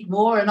all need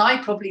more, and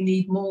I probably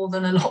need more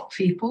than a lot of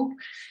people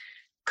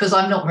because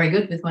I'm not very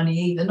good with money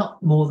either,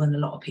 not more than a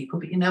lot of people,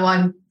 but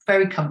I'm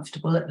very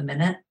comfortable at the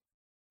minute.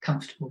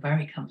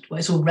 Very comfortable.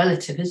 It's all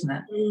relative, isn't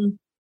it?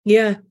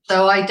 Yeah.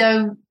 So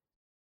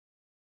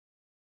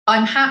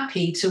I'm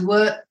happy to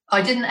work.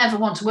 I didn't ever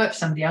want to work for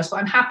somebody else, but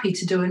I'm happy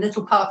to do a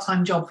little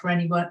part-time job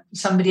for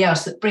somebody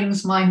else that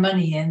brings my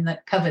money in,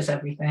 that covers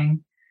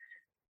everything,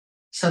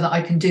 so that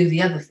I can do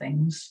the other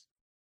things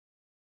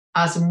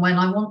as and when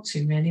I want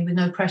to, really, with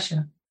no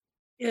pressure.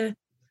 Yeah.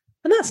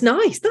 And that's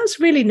nice. That's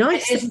really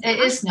nice. It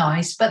is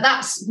nice, but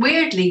that's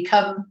weirdly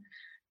come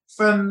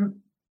from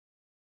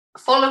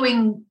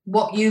following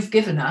what you've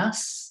given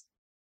us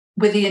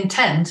with the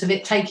intent of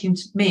it taking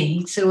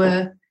me to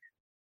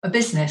a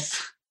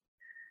business.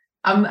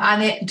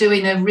 And it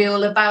doing a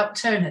real about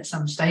turn at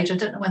some stage. I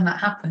don't know when that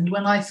happened,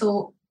 when I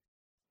thought,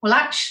 well,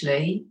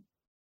 actually,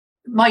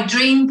 my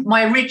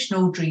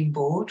original dream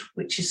board,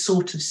 which is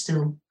sort of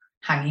still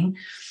hanging,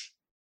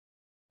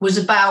 was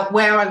about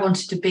where I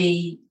wanted to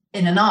be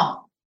in an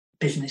art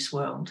business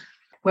world.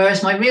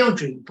 Whereas my real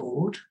dream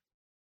board,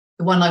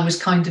 the one I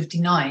was kind of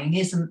denying,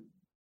 isn't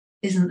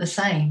the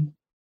same.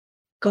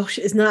 Gosh,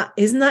 isn't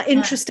that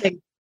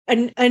interesting?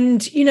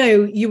 And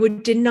you were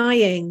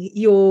denying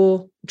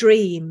your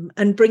dream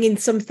and bringing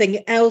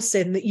something else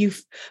in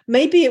that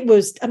maybe it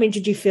was,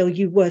 did you feel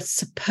you were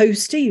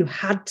supposed to, you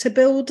had to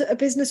build a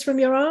business from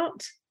your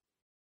art?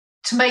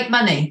 To make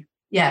money,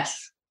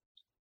 yes.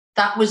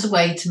 That was a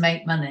way to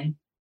make money.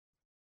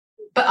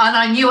 And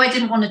I knew I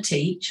didn't want to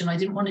teach, and I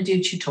didn't want to do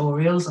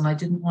tutorials, and I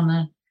didn't want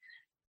to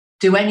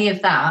do any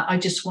of that. I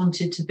just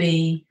wanted to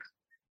be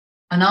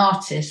an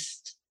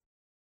artist.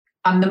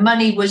 And the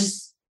money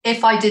was,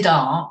 if I did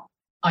art,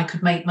 I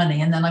could make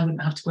money, and then I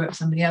wouldn't have to work for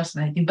somebody else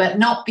making. But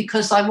not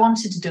because I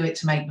wanted to do it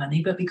to make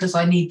money, but because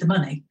I need the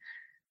money.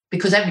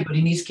 Because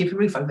everybody needs to keep a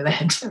roof over their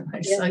head, don't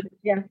they?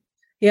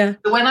 Yeah.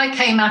 But when I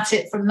came at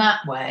it from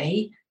that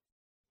way,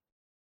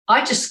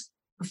 I just,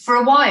 for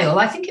a while,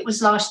 I think it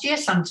was last year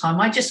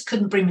sometime, I just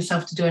couldn't bring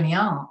myself to do any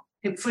art.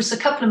 It was a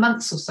couple of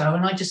months or so,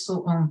 and I just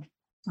thought,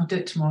 I'll do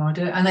it tomorrow, I'll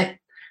do it. And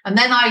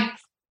then I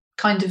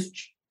kind of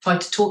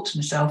tried to talk to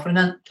myself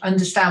and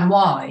understand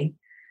why.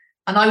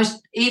 And I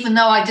was, even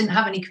though I didn't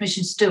have any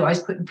commissions to do, I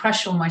was putting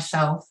pressure on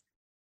myself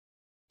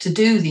to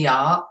do the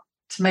art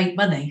to make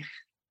money.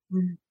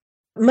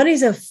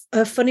 Money's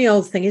a funny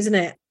old thing, isn't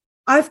it?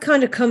 I've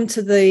kind of come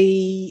to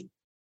the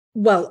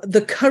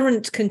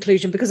current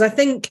conclusion, because I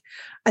think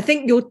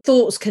your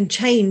thoughts can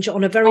change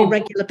on a very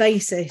regular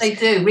basis. They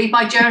do. Read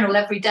my journal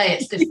every day.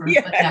 It's different.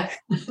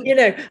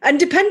 Yeah. And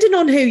depending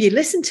on who you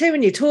listen to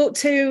and you talk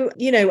to,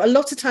 a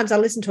lot of times I'll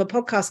listen to a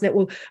podcast and it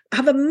will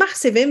have a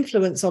massive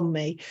influence on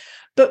me.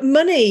 But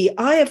money,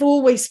 I have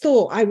always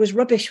thought I was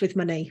rubbish with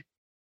money.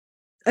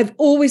 I've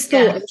always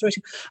thought I was rubbish.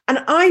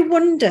 And I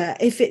wonder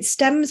if it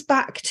stems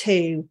back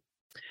to,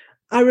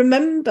 I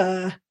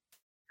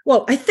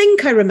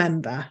think I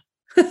remember.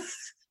 So,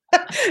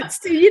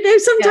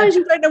 sometimes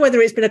you don't know whether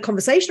it's been a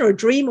conversation or a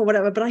dream or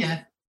whatever, but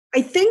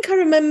I think I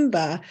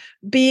remember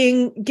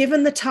being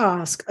given the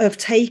task of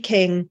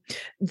taking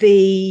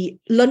the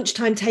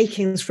lunchtime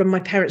takings from my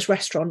parents'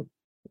 restaurant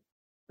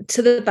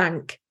to the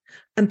bank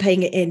and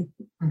paying it in.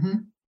 Mm-hmm.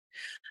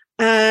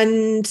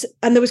 And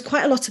there was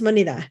quite a lot of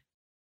money there.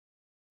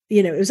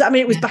 It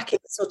was back in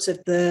sort of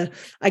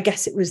I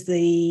guess it was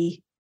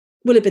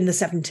will have been the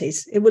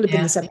 70s. It will have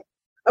been the 70s.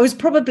 I was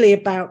probably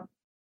about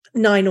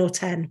 9 or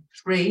 10.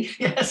 3,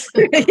 yes.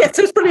 Yes,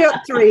 I was probably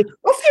up 3.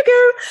 Off you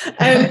go.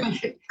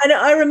 And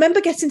I remember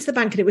getting to the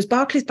bank, and it was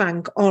Barclays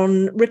Bank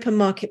on Ripon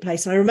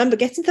Marketplace. And I remember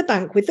getting to the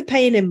bank with the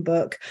paying in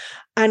book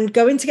and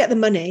going to get the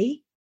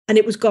money, and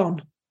it was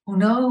gone. Oh,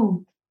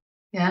 no.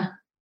 Yeah.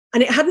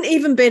 And it hadn't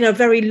even been a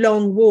very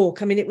long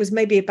walk. I mean, it was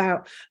maybe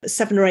about a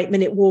 7 or 8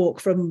 minute walk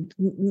from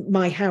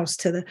my house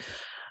to the...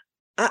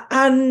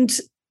 And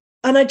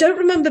I don't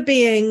remember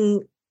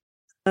being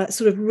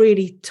sort of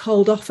really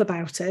told off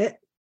about it.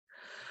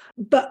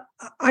 But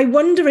I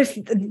wonder if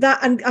that,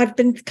 and I've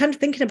been kind of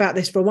thinking about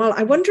this for a while,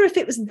 I wonder if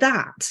it was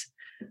that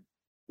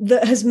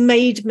has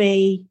made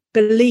me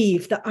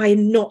believe that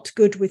I'm not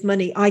good with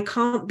money. I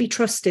can't be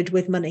trusted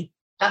with money.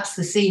 That's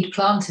the seed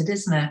planted,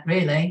 isn't it,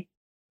 really?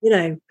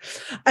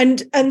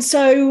 And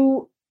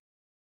so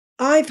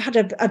I've had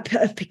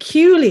a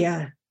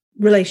peculiar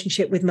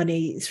relationship with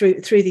money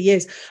through the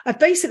years. I've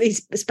basically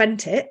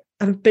spent it.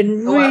 I've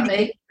been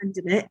really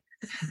spending it.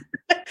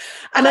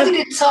 And I've had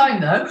a good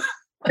time, though.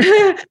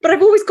 But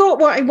I've always got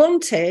what I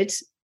wanted,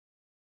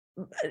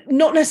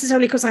 not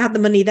necessarily because I had the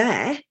money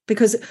there,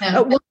 because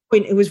at one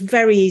point it was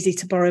very easy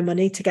to borrow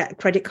money to get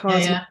credit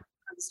cards and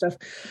stuff.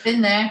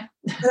 Been there.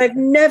 But I've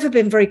never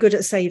been very good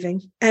at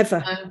saving,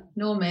 ever. No,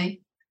 nor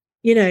me.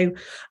 And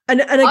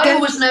again, I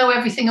always know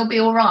everything will be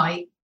all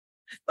right.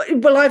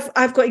 Well,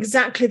 I've got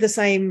exactly the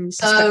same.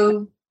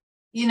 So,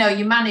 you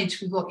manage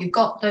with what you've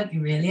got, don't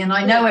you, really? And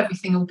I know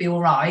everything will be all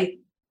right.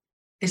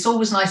 It's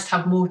always nice to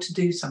have more to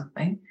do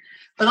something.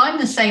 But I'm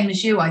the same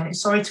as you.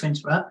 Sorry to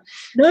interrupt.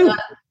 No.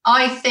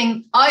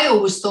 I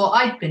always thought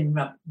I'd been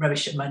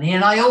rubbish at money.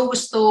 And I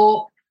always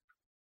thought,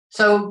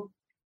 so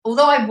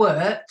although I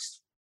worked,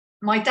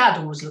 my dad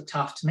always looked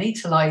after me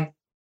till I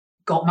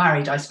got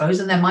married, I suppose.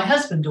 And then my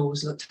husband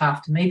always looked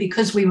after me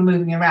because we were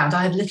moving around.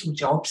 I had little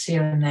jobs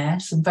here and there,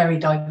 some very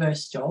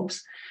diverse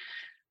jobs,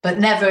 but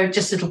never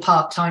just little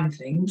part-time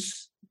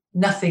things.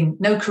 Nothing,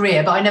 no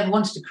career, but I never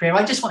wanted a career.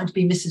 I just wanted to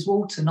be Mrs.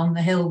 Walton on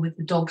the hill with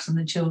the dogs and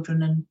the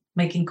children and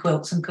making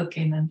quilts and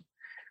cooking and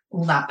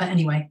all that. But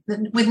anyway,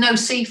 with no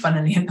sea,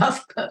 funnily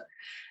enough. But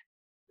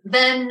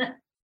then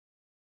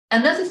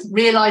another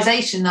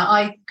realization that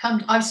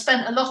I've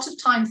spent a lot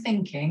of time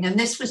thinking, and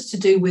this was to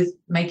do with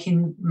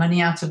making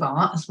money out of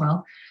art as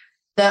well,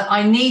 that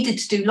I needed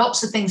to do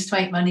lots of things to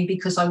make money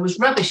because I was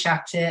rubbish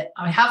at it.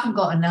 I haven't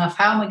got enough.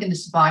 How am I going to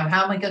survive?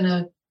 How am I going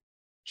to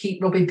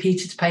keep robbing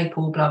Peter to pay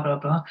Paul, blah, blah,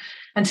 blah,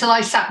 until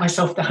I sat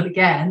myself down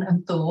again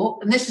and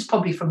thought, and this is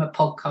probably from a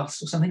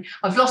podcast or something,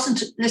 I've listened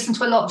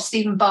to a lot of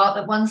Stephen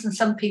Bartlett ones, and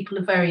some people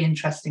are very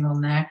interesting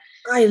on there.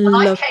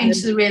 I came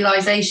to the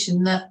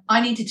realization that I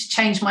needed to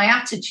change my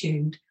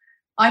attitude.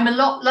 I'm a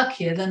lot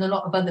luckier than a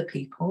lot of other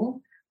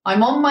people.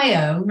 I'm on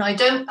my own. I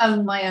don't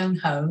own my own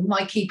home.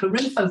 I keep a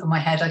roof over my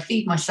head. I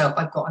feed myself.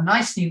 I've got a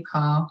nice new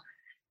car.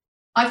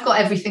 I've got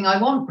everything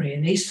I want,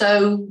 really.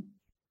 So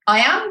I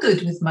am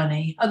good with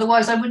money.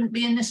 Otherwise, I wouldn't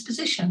be in this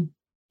position.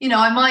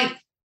 I might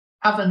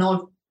have an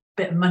odd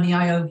bit of money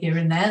I owe here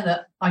and there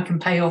that I can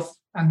pay off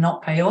and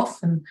not pay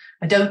off, and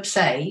I don't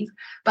save.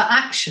 But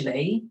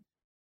actually,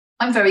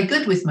 I'm very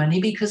good with money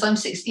because I'm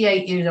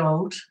 68 years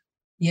old.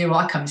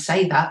 I can't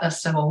say that.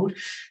 That's so old.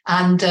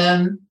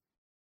 And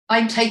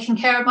I'm taking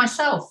care of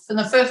myself. For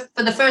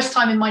the first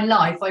time in my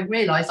life, I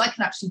realised I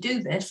can actually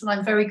do this, and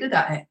I'm very good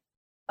at it.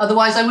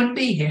 Otherwise, I wouldn't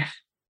be here.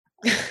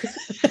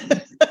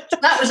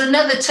 That was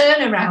another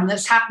turnaround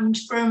that's happened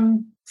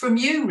from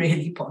you,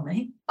 really,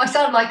 Bonnie. I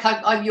sound like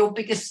I'm your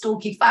biggest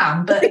stalky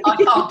fan, but I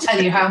can't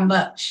tell you how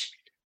much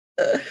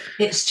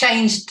it's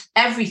changed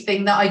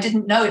everything that I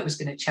didn't know it was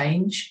going to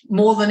change,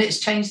 more than it's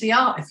changed the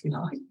art, if you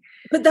like.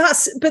 But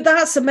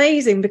that's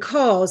amazing,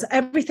 because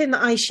everything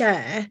that I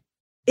share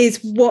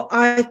is what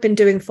I've been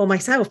doing for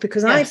myself,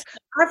 because I've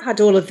had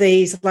all of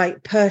these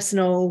like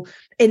personal,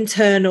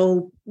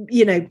 internal,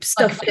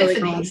 stuff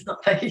going on.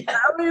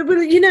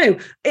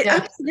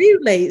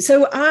 Absolutely.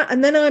 So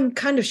and then I'm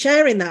kind of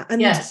sharing that,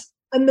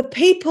 and the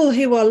people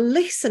who are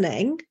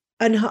listening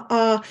and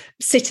are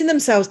sitting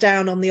themselves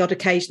down on the odd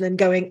occasion and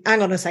going,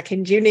 hang on a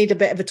second, you need a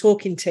bit of a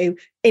talking to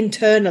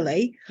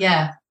internally.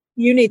 Yeah.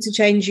 You need to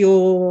change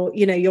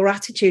your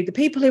attitude. The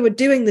people who are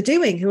doing the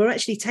doing, who are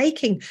actually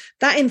taking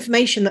that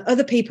information that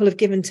other people have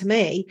given to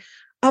me,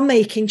 are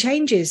making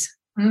changes.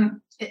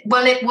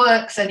 Well, it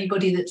works,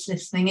 anybody that's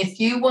listening. If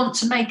you want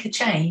to make a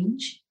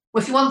change,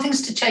 Well, if you want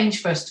things to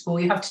change, first of all,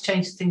 you have to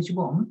change the things you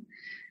want.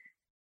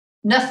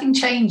 Nothing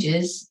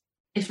changes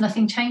if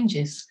nothing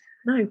changes.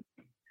 No.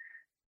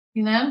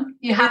 You know,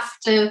 you have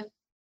to.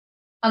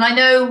 And I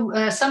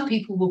know some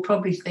people will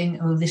probably think,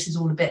 oh, this is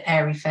all a bit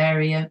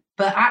airy-fairy,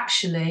 but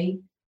actually,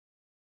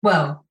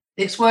 well,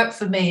 it's worked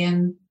for me,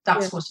 and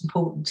that's what's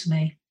important to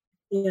me.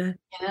 Yeah.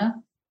 You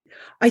know?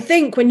 I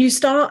think when you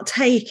start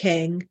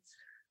taking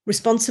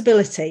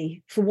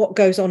responsibility for what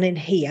goes on in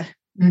here,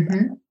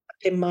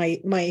 in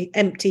my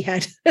empty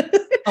head.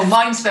 Oh,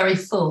 mine's very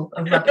full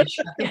of rubbish.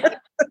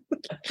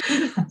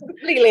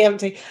 Completely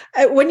empty.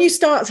 When you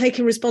start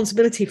taking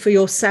responsibility for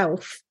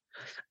yourself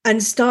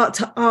and start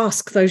to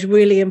ask those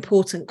really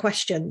important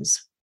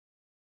questions,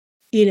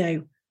 you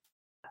know,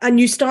 and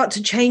you start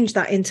to change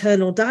that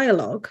internal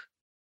dialogue,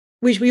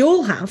 which we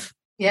all have.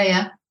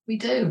 Yeah, we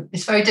do.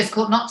 It's very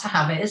difficult not to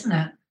have it, isn't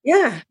it?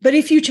 Yeah, but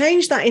if you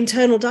change that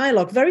internal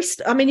dialogue,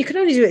 you can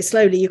only do it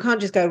slowly. You can't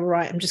just go,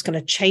 right, I'm just going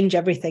to change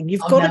everything.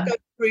 You've got to go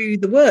through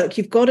the work.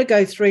 You've got to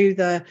go through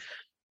the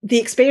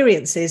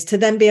experiences to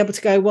then be able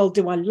to go, well,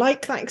 do I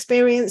like that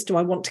experience? Do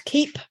I want to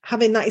keep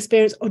having that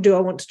experience, or do I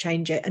want to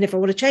change it? And if I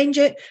want to change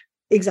it,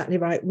 exactly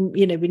right.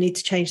 You know, we need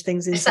to change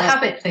things. It's a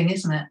habit thing,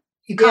 isn't it?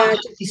 You can't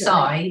just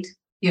decide.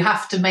 You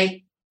have to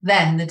make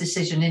then the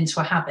decision into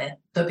a habit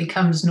that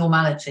becomes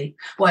normality,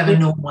 whatever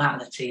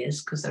normality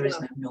is, because there is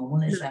no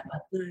normal, is there?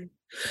 No.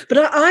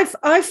 But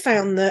I've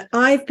found that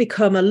I've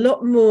become a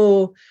lot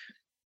more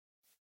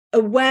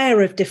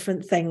aware of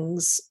different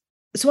things.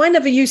 So I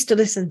never used to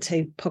listen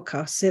to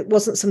podcasts. It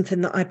wasn't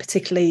something that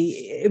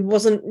it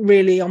wasn't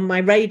really on my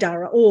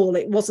radar at all.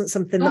 It wasn't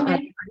something that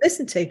I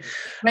listened to.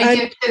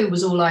 Radio 2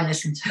 was all I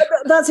listened to.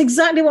 That's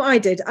exactly what I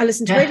did. I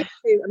listened to Radio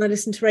 2 and I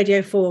listened to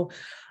Radio 4.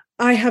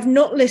 I have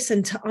not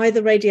listened to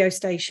either radio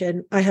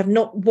station. I have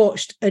not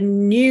watched a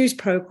news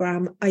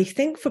program, I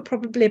think, for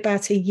probably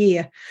about a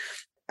year.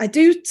 I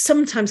do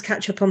sometimes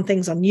catch up on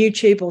things on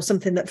YouTube or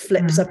something that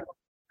flips up on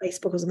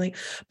Facebook or something.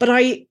 But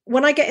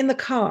when I get in the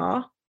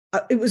car,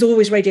 it was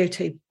always Radio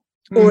 2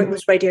 or it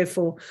was Radio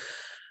 4.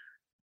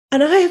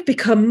 And I have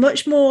become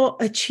much more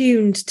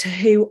attuned to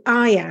who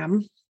I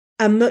am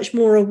and much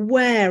more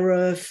aware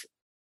of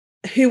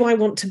who I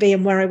want to be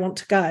and where I want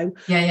to go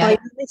by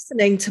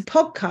listening to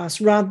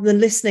podcasts rather than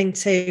listening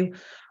to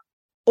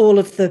all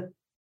of the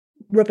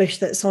rubbish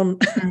that's on,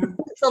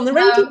 that's on the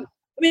radio.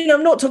 I mean,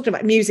 I'm not talking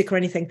about music or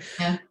anything,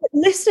 but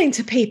listening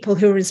to people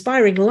who are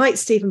inspiring, like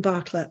Stephen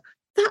Bartlett.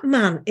 That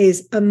man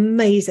is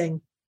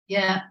amazing.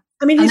 Yeah.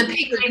 I mean, and the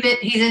people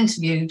he's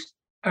interviewed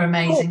are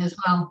amazing as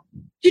well.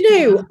 Do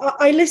you know,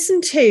 I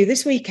listened to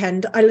this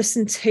weekend, I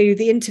listened to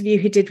the interview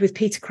he did with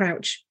Peter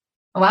Crouch.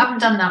 Oh, I haven't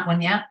done that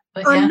one yet.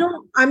 But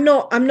I'm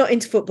not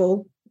into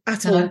football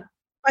at all.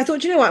 I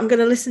thought, you know what, I'm going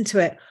to listen to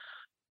it.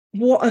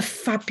 What a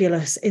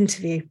fabulous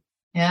interview.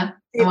 Yeah.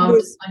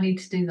 I need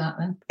to do that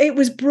then. It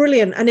was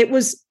brilliant. And it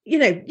was, you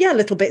know,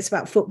 little bits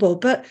about football,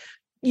 but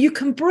you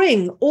can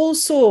bring all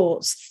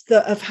sorts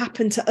that have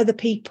happened to other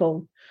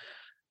people.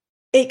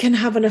 It can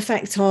have an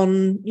effect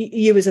on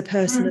you as a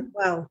person as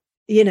well,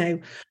 you know.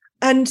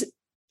 And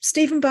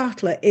Stephen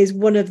Bartlett is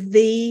one of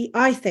the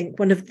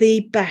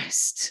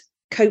best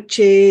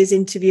coaches,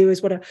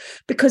 interviewers, whatever,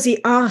 because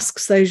he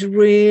asks those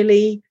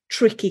really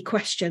tricky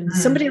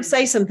questions. Somebody will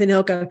say something,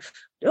 he'll go,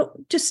 oh,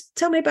 just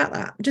tell me about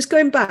that. Just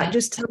going back,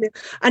 just tell me.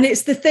 And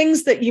it's the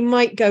things that you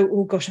might go,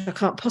 oh gosh, I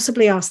can't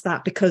possibly ask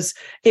that because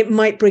it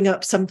might bring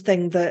up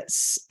something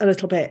that's a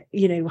little bit,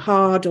 you know,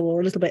 hard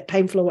or a little bit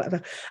painful or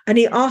whatever. And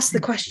he asks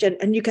the question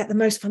and you get the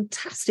most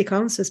fantastic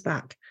answers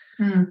back.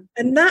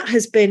 And that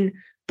has been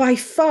by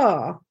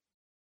far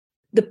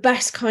the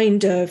best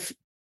kind of,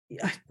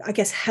 I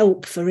guess,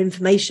 help for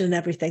information and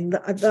everything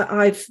that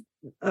I've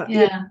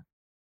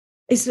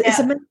it's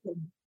amazing.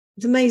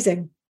 It's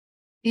amazing.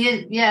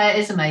 Yeah, it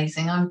is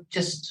amazing. I'm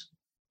just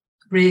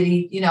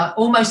really, you know,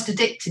 almost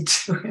addicted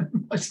to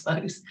him, I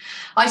suppose.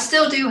 I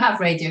still do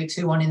have Radio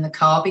 2 on in the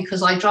car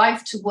because I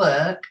drive to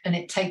work and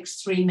it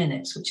takes 3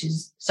 minutes, which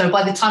is, so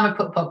by the time I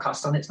put a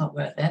podcast on, it's not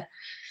worth it.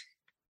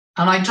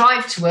 And I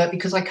drive to work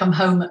because I come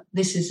home.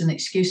 This is an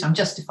excuse. I'm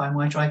justifying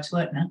why I drive to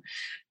work now.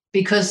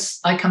 Because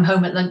I come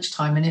home at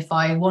lunchtime, and if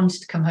I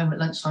wanted to come home at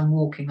lunchtime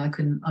walking, I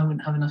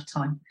wouldn't have enough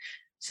time.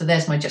 So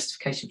there's my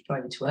justification for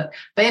driving to work.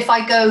 But if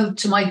I go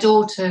to my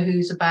daughter,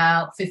 who's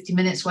about 50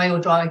 minutes away, or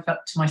drive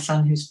up to my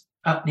son, who's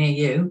up near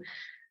you,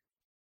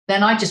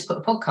 then I just put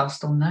a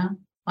podcast on now.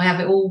 I have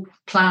it all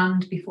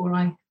planned before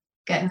I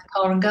get in the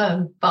car and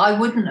go. But I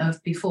wouldn't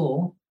have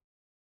before.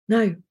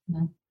 No.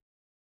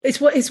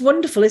 It's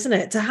wonderful, isn't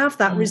it, to have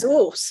that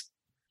resource?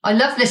 I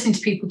love listening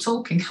to people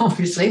talking,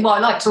 obviously. Well, I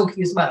like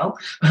talking as well,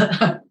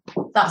 but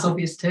that's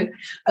obvious too.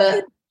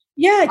 But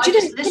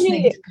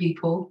listening to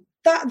people.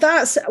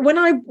 That's when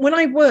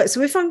I work.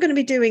 So if I'm going to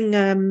be doing,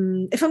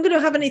 if I'm going to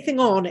have anything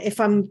on, if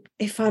I'm,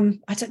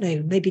 I don't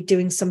know, maybe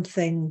doing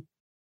something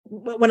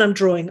when I'm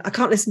drawing, I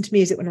can't listen to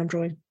music when I'm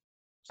drawing.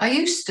 I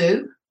used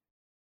to.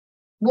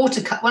 When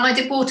I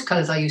did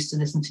watercolors, I used to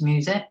listen to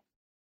music,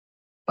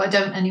 but I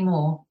don't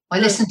anymore. I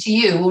listen to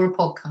you or a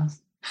podcast.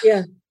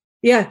 Yeah.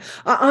 Yeah,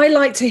 I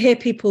like to hear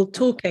people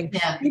talking.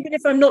 Yeah. Even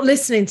if I'm not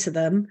listening to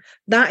them,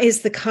 that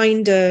is the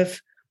kind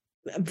of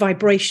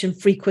vibration,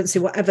 frequency,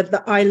 whatever,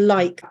 that I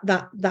like,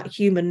 that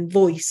human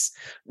voice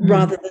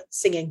rather than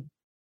singing.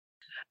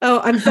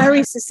 Oh, I'm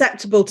very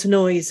susceptible to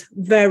noise,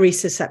 very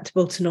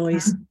susceptible to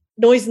noise.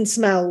 Noise and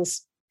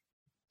smells.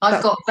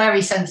 I've got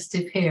very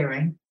sensitive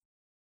hearing,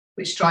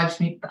 which drives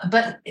me.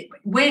 But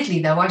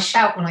weirdly, though, I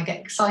shout when I get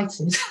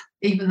excited,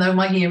 even though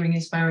my hearing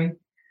is very.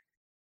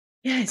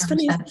 Yeah, it's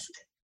funny.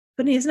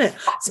 Funny, isn't it?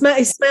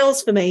 It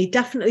smells for me.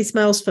 Definitely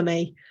smells for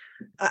me.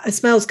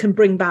 Smells can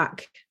bring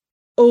back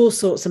all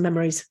sorts of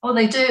memories. Oh,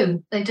 they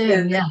do. They do.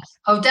 Yeah. Yes.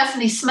 Oh,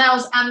 definitely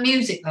smells and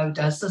music though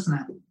doesn't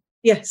it?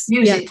 Yes.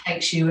 Music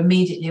takes you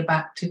immediately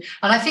back to.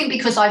 And I think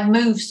because I've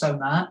moved so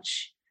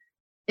much,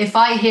 if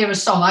I hear a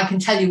song, I can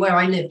tell you where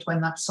I lived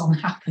when that song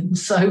happened.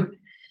 So.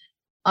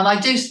 And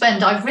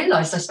I've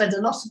realised I spend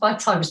a lot of my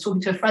time. I was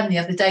talking to a friend the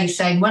other day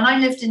saying, when I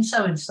lived in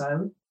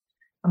so-and-so,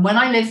 and when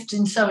I lived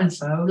in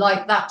so-and-so,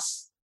 like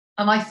that's,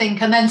 and I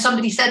think, and then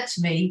somebody said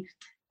to me,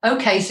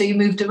 okay, so you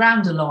moved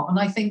around a lot. And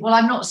I think, well,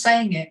 I'm not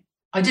saying it.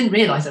 I didn't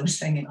realise I was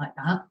saying it like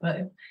that,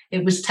 but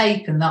it was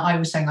taken that I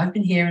was saying, I've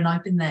been here and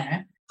I've been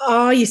there.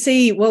 Oh, you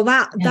see, well,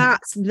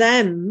 that's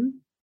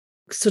them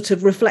sort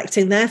of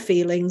reflecting their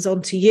feelings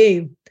onto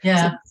you.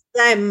 Yeah. So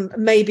them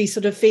maybe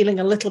sort of feeling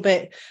a little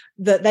bit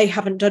that they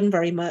haven't done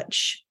very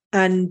much.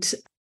 And,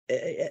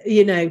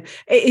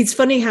 it's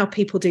funny how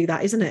people do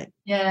that, isn't it?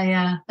 Yeah,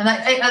 yeah. And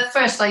at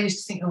first I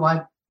used to think,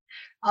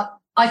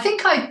 I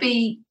think I'd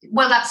be,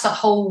 well, that's a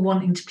whole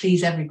wanting to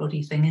please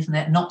everybody thing, isn't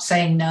it? Not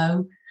saying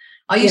no.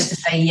 I used to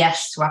say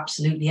yes to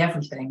absolutely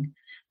everything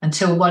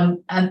until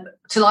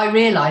I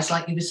realised,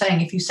 like you were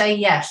saying, if you say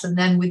yes and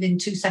then within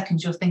 2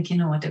 seconds you're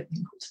thinking, oh, I don't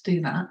think I ought to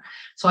do that.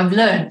 So I've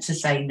learned to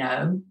say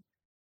no.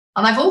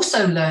 And I've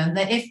also learned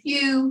that if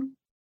you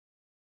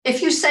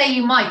say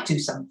you might do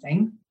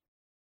something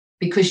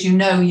because you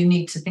know you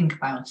need to think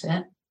about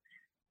it,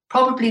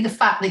 probably the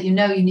fact that you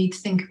know you need to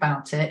think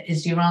about it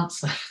is your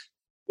answer.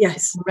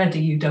 Yes.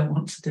 Already you don't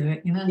want to do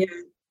it, you know?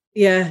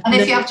 Yeah. And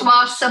if you have to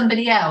ask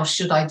somebody else,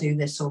 should I do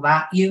this or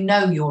that, you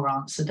know your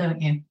answer,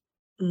 don't you?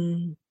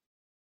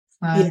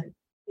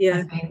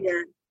 Yeah.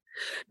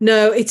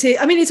 No, it is.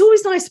 I mean, it's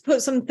always nice to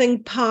put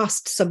something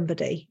past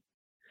somebody.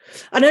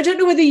 And I don't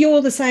know whether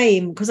you're the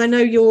same, because I know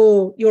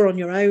you're on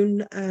your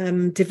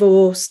own,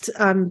 divorced.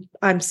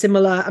 I'm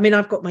similar. I mean,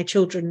 I've got my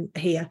children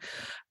here,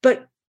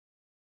 and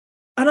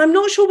I'm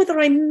not sure whether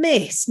I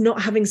miss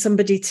not having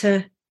somebody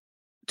to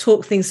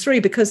talk things through,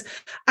 because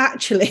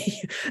actually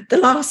the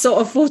last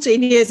sort of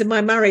 14 years of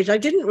my marriage, I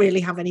didn't really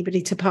have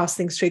anybody to pass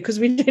things through, because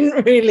we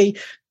didn't really.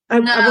 I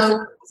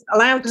wasn't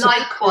allowed to.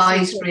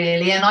 Likewise,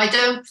 really. And I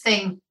don't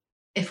think,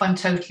 if I'm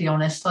totally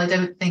honest, I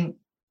don't think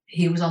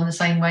he was on the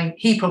same way.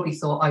 He probably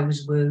thought I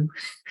was woo.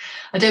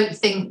 I don't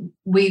think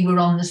we were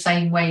on the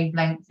same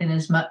wavelength in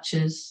as much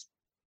as,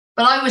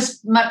 but I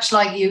was much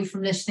like you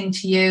from listening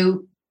to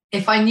you.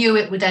 If I knew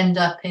it would end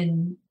up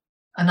in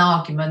an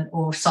argument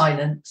or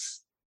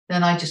silence,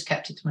 then I just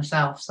kept it to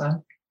myself.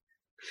 So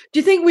do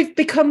you think we've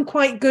become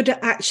quite good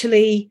at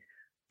actually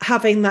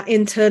having that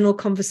internal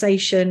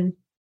conversation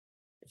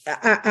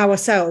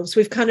ourselves?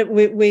 We've kind of,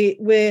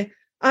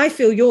 I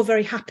feel you're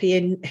very happy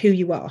in who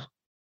you are.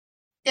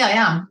 Yeah, I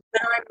am.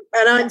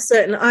 And I'm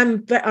certain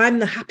I'm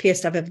the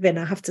happiest I've ever been,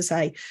 I have to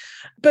say.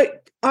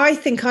 But I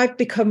think I've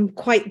become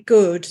quite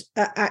good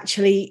at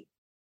actually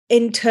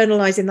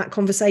internalizing that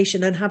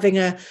conversation and having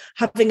a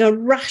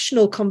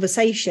rational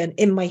conversation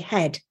in my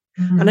head.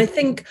 Mm-hmm. And I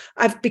think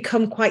I've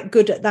become quite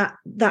good at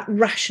that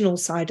rational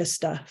side of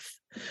stuff.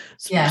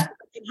 So I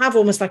have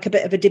almost like a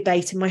bit of a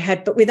debate in my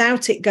head, but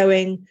without it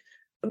going,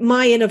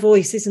 my inner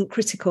voice isn't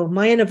critical.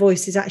 My inner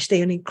voice is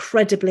actually an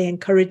incredibly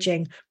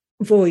encouraging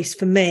voice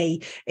for me.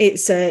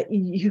 It's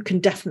you can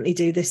definitely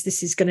do this.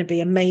 This is going to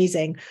be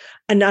amazing.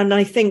 And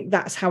I think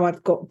that's how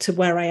I've got to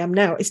where I am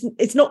now.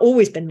 It's not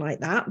always been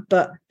like that,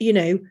 but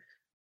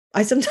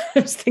I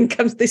sometimes think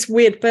I'm this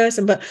weird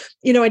person, but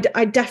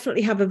I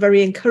definitely have a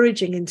very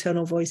encouraging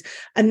internal voice,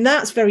 and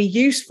that's very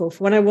useful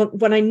for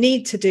when I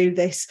need to do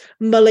this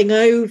mulling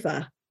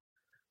over.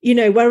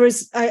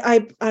 Whereas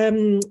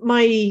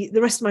the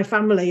rest of my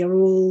family are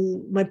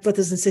all my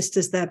brothers and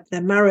sisters. They're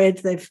married.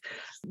 They've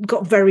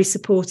got very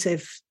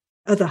supportive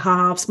other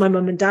halves. My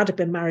mum and dad have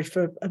been married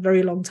for a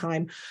very long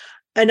time,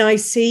 and I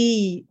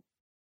see,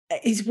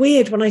 it's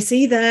weird when I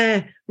see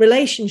their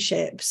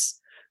relationships.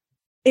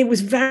 It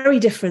was very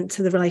different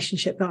to the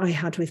relationship that I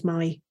had with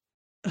my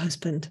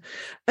husband,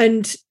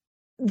 and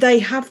they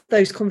have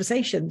those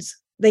conversations.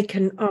 They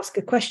can ask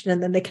a question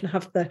and then they can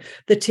have the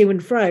to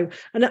and fro.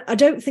 And I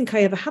don't think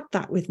I ever had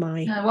that with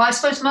my. No, well, I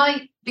suppose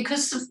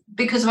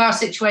because of our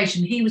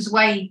situation, he was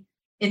away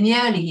in the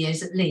early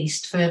years, at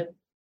least for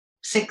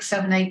 6,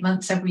 7, 8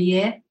 months every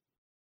year.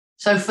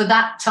 So for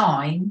that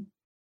time,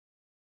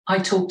 I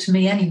talked to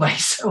me anyway.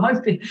 So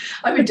I've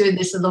been doing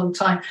this a long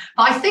time.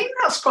 I think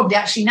that's probably,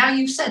 actually, now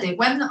you've said it,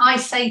 when I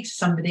say to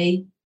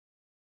somebody,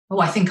 oh,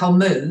 I think I'll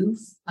move,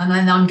 and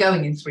then I'm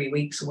going in 3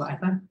 weeks or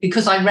whatever,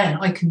 because I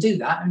rent, I can do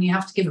that, and you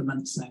have to give a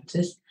month's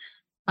notice.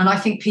 And I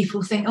think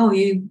people think, oh,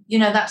 you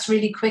know, that's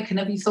really quick. And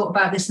have you thought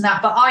about this and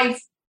that? But I've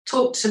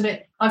talked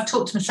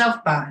to myself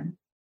about it.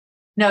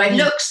 No, it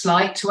looks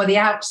like to the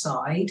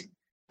outside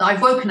that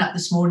I've woken up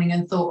this morning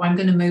and thought I'm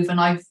going to move and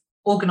I've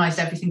organised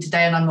everything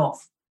today and I'm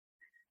off.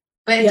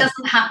 But it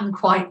doesn't happen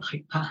quite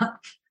like that.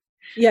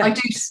 Yeah, I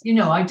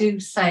do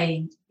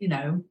say, you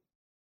know,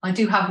 I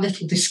do have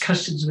little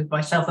discussions with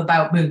myself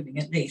about moving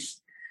at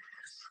least.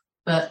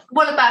 But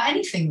what about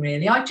anything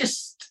really?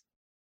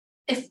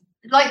 If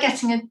like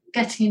getting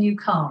a new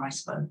car, I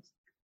suppose.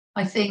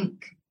 I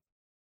think,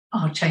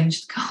 I'll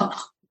change the car.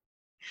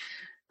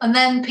 And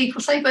then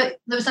people say, but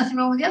there was nothing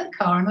wrong with the other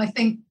car. And I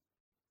think,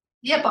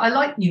 yeah, but I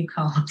like new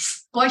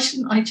cars. Why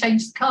shouldn't I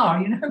change the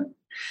car, you know?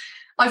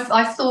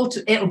 I've thought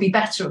it'll be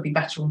better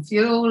on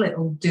fuel.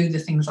 It'll do the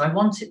things I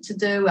want it to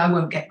do. I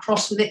won't get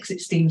cross with it because it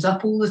steams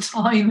up all the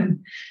time.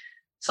 And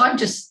so I'm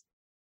just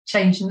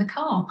changing the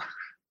car.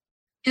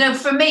 You know,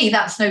 for me,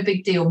 that's no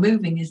big deal.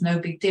 Moving is no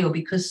big deal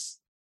because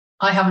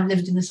I haven't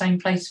lived in the same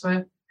place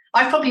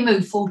I've probably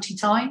moved 40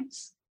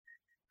 times.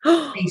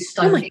 At least,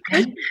 I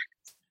think.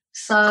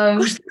 So,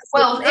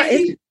 well,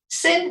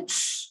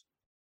 since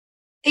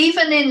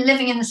even in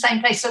living in the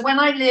same place. So when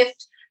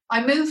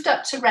I moved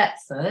up to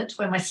Retford,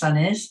 where my son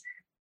is,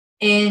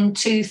 in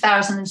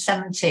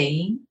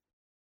 2017.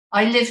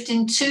 I lived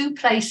in 2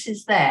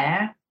 places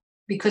there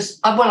because,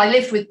 I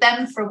lived with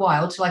them for a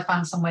while till I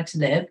found somewhere to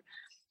live.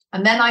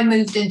 And then I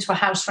moved into a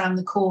house around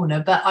the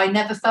corner, but I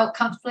never felt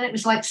comfortable. It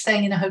was like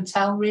staying in a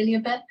hotel really a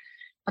bit.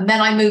 And then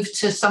I moved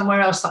to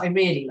somewhere else that I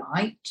really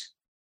liked,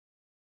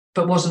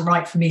 but wasn't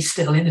right for me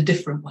still in a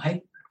different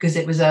way because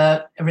it was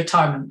a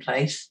retirement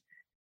place.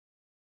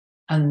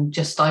 And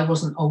just I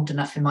wasn't old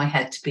enough in my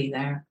head to be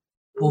there,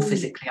 or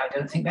physically, I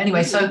don't think. But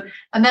anyway,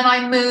 and then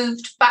I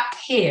moved back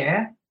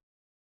here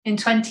in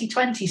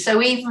 2020.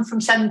 So even from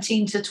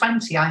 17 to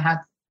 20, I had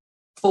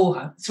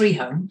 3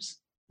 homes.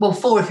 Well,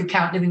 4 if you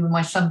count living with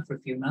my son for a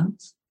few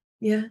months.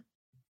 Yeah.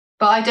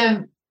 But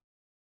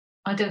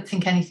I don't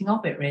think anything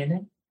of it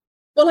really.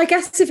 Well, I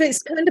guess if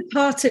it's kind of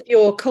part of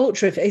your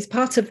culture, if it's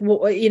part of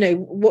what, you know,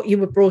 what you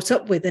were brought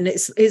up with, and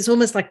it's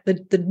almost like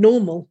the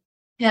normal.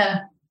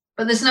 Yeah.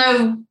 But there's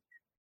no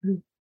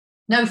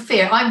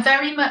fear. I'm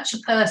very much a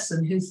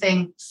person who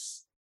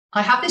thinks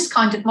I have this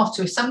kind of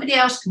motto: if somebody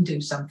else can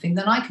do something,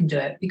 then I can do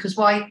it. Because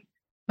why?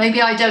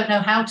 Maybe I don't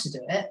know how to do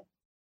it.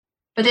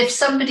 But if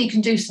somebody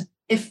can do something,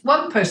 if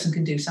one person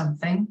can do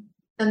something,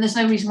 then there's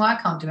no reason why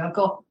I can't do it. I've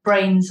got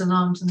brains and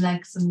arms and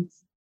legs, and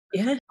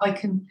I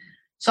can.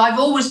 So I've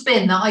always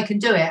been that I can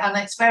do it, and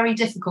it's very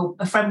difficult.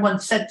 A friend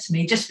once said to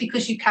me, just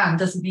because you can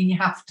doesn't mean you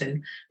have to.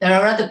 There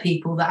are other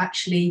people that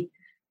actually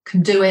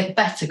can do it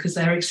better because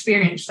they're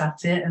experienced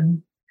at it.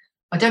 And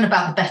I don't know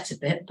about the better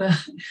bit, but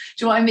do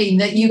you know what I mean?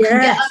 That you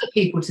can get other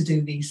people to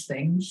do these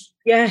things.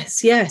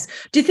 Yes, yes.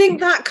 Do you think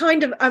that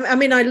kind of, I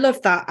mean, I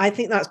love that. I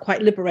think that's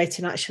quite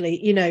liberating,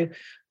 actually. You know,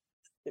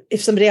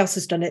 if somebody else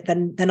has done it,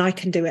 then I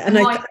can do it. And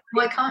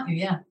why can't you?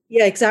 Yeah.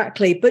 Yeah,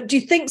 exactly. But do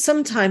you think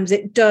sometimes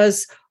it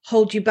does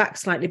hold you back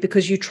slightly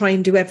because you try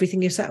and do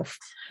everything yourself?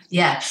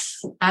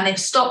 Yes. And it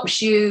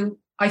stops you,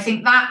 I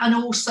think that, and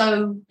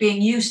also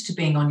being used to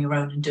being on your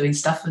own and doing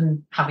stuff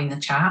and having a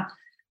chat.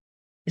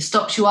 It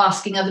stops you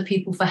asking other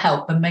people for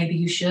help, and maybe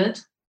you should.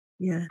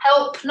 Yeah.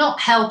 Help, not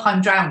help,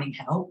 I'm drowning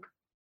help,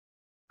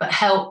 but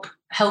help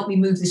me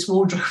move this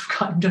wardrobe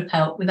kind of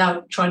help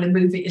without trying to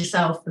move it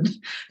yourself and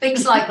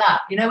things like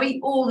that. You know,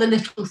 all the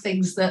little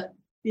things that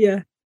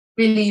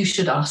really you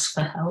should ask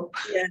for help.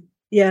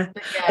 Yeah.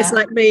 It's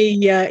like me.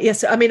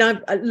 Yes. I mean,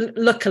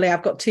 luckily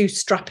I've got 2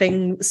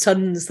 strapping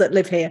sons that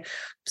live here.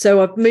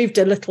 So I've moved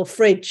a little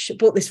fridge,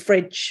 bought this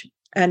fridge,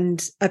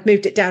 and I've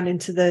moved it down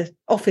into the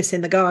office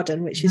in the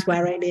garden, which is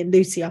where Amy and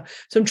Lucy are.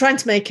 So I'm trying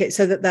to make it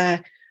so that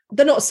they're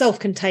not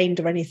self-contained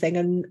or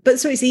anything. But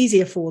so it's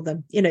easier for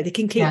them. You know, they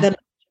can keep them in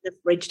the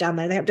fridge down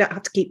there. They don't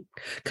have to keep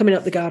coming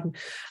up the garden.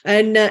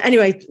 And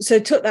anyway, so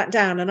took that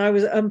down, and I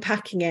was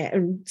unpacking it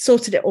and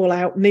sorted it all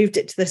out, moved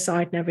it to the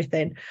side and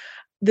everything.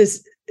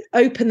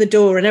 Open the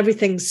door and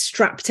everything's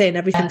strapped in,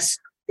 everything's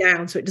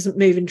down so it doesn't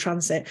move in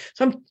transit.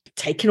 So I'm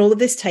taking all of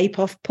this tape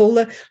off, pull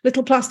the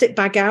little plastic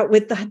bag out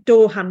with the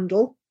door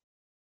handle.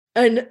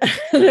 And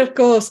of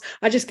course,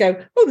 I just go,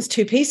 oh, there's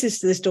 2 pieces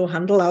to this door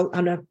handle.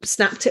 And I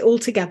snapped it all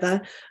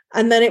together.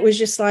 And then it was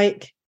just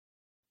like,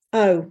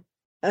 oh,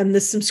 and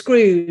there's some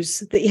screws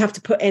that you have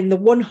to put in the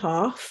one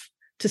half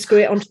to screw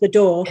it onto the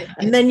door.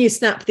 And then you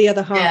snap the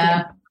other half.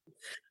 Yeah.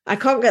 I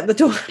can't get the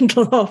door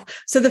handle off.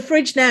 So the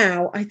fridge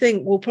now, I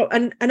think, will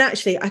and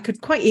actually, I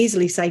could quite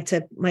easily say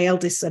to my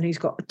eldest son, who's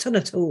got a ton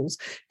of tools,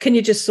 can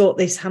you just sort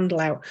this handle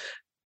out?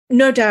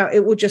 No doubt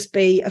it will just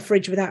be a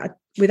fridge without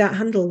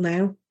handle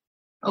now.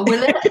 Oh,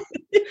 will it?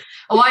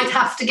 I'd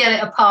have to get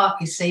it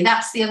apart, you see.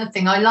 That's the other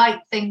thing. I like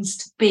things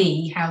to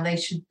be how they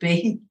should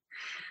be.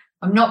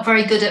 I'm not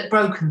very good at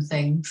broken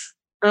things.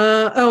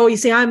 You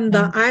see, I'm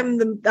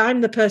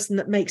the person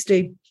that makes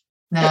do.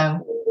 No. I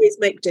always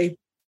make do.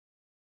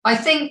 I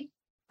think,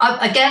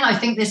 I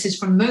think this is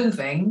from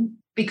moving.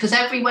 because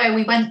everywhere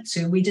we went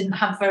to, we didn't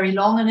have very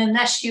long. And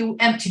unless you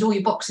emptied all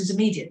your boxes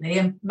immediately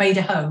and made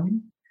a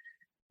home,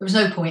 there was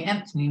no point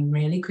emptying them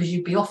really, because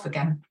you'd be off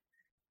again.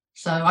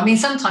 So, I mean,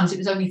 sometimes it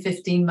was only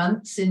 15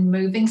 months in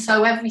moving.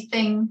 So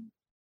everything,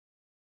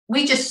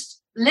 we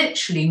just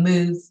literally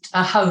moved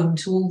a home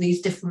to all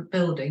these different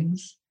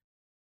buildings.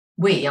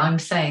 I'm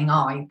saying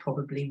I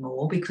probably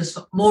more, because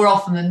more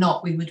often than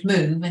not, we would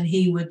move and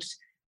he would,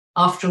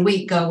 after a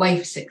week, go away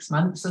for 6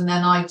 months, and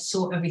then I'd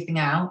sort everything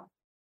out.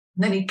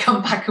 And then he'd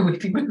come back and we'd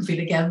be moving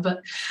again,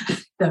 but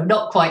no,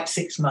 not quite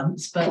 6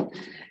 months. But,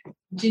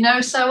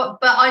 so,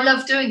 but I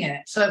love doing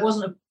it. So it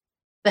wasn't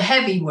the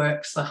heavy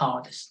work's the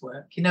hardest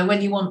work.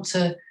 When you want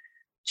to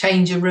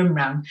change a room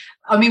round.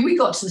 I mean, we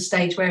got to the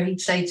stage where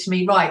he'd say to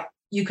me, right,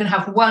 you can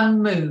have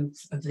one move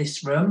of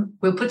this room.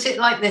 We'll put it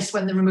like this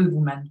when the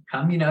removal men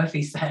come, if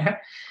he's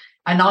there.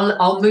 And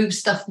I'll move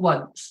stuff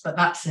once, but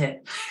that's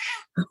it.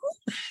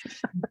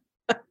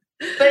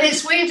 But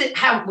it's weird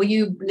how,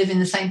 you live in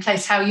the same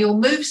place, how you'll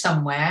move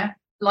somewhere,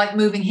 like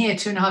moving here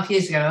 2.5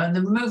 years ago, and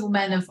the removal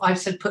men I've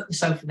said, put the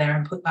sofa there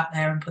and put that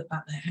there and put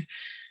that there.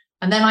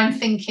 And then I'm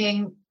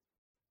thinking,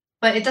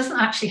 but it doesn't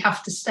actually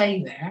have to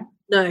stay there.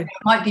 No. It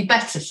might be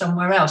better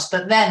somewhere else.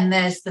 But then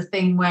there's the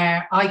thing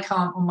where I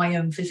can't on my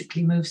own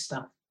physically move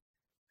stuff.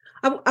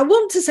 I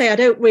want to say I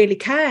don't really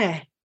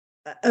care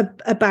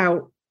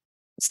about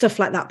stuff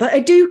like that, but I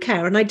do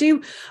care. And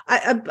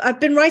I've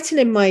been writing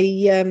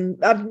in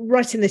I'm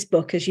writing this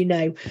book, as you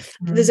know. Mm.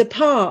 There's a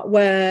part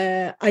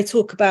where I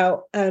talk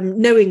about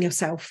knowing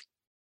yourself.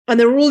 And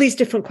there are all these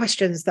different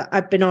questions that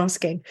I've been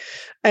asking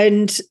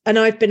and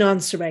I've been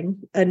answering,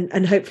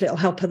 and hopefully it'll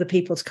help other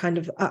people to kind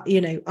of,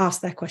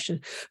 ask their question.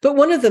 But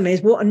one of them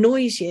is, what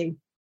annoys you?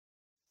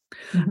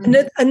 Mm-hmm.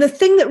 And the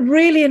thing that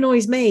really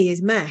annoys me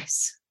is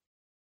mess.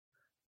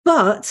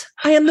 But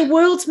I am the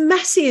world's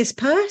messiest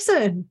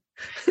person.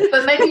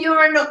 But maybe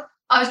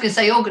I was going to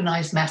say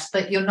organised mess,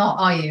 but you're not,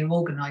 are you?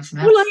 Organised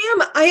mess. Well,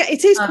 I am.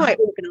 It is quite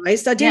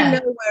organised. I do know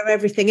where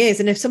everything is.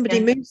 And if somebody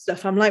moves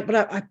stuff, I'm like,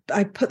 well,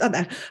 I put that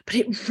there. But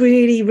it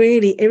really,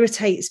 really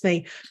irritates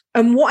me.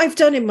 And what I've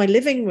done in my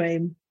living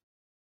room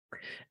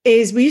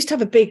is, we used to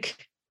have a big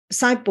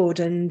sideboard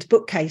and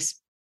bookcase.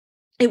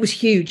 It was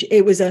huge.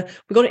 We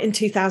got it in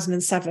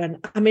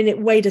 2007. I mean,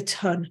 it weighed a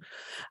ton.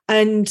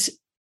 And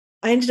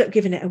I ended up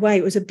giving it away.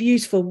 It was a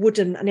beautiful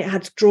wooden, and it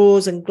had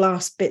drawers and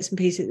glass bits and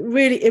pieces.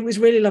 It was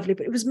really lovely,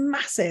 but it was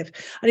massive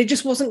and it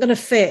just wasn't going to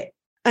fit.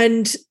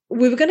 And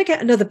we were going to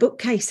get another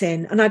bookcase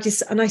in, and I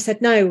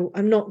said, no,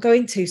 I'm not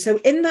going to. So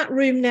in that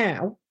room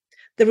now,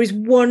 there is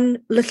one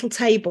little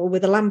table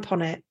with a lamp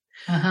on it.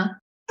 Uh-huh.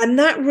 And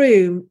that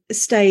room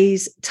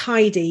stays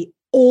tidy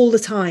all the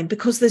time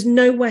because there's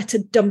nowhere to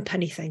dump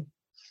anything.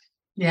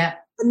 Yeah.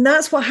 And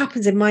that's what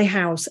happens in my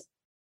house.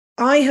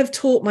 I have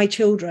taught my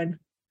children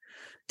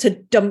to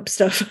dump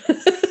stuff.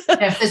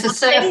 If there's a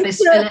surface,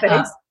 fill it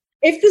up.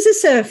 If there's a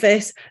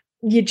surface,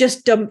 you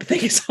just dump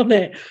things on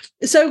it.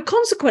 So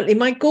consequently,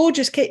 my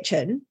gorgeous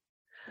kitchen,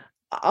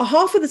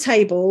 half of the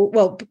table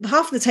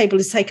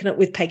is taken up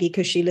with Peggy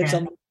because she lives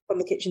on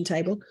the kitchen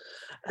table.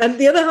 And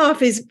the other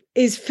half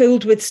is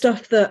filled with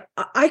stuff that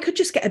I could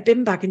just get a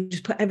bin bag and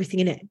just put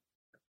everything in it.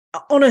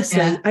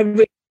 Honestly, I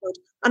really would.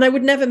 And I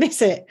would never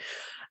miss it.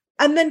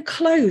 And then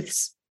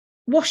clothes,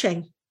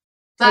 washing.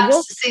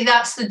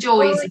 That's the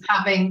joys of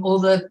having, or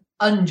the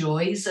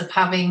unjoys of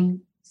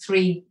having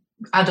 3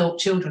 adult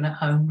children at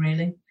home,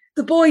 really.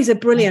 The boys are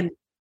brilliant.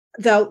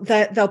 They'll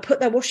put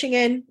their washing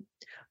in.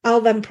 I'll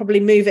then probably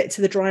move it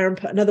to the dryer and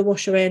put another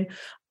washer in.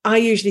 I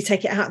usually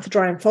take it out of the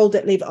dryer and fold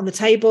it, leave it on the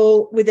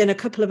table. Within a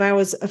couple of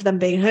hours of them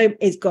being home,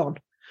 it's gone.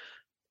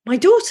 My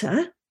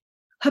daughter,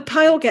 her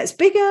pile gets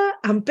bigger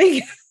and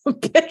bigger and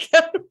bigger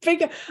and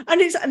bigger,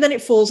 and then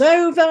it falls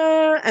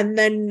over, and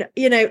then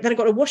I've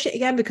got to wash it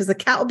again because the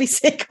cat will be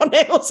sick on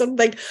it or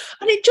something,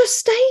 and it just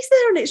stays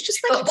there, and it's just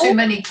got too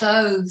many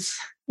clothes.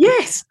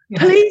 Yes,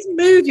 please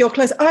move your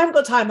clothes. I haven't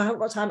got time. I'm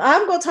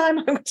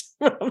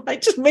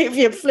like, just move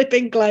your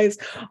flipping clothes.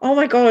 Oh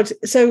my God!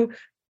 So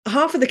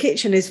half of the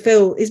kitchen is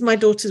my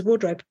daughter's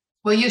wardrobe.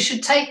 Well, you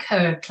should take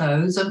her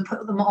clothes and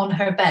put them on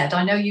her bed.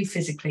 I know you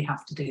physically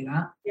have to do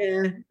that.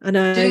 Yeah, I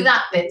know. Do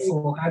that bit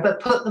for her, but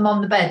put them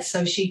on the bed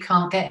so she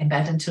can't get in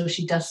bed until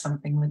she does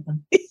something with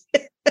them.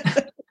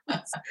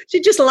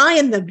 She'd just lie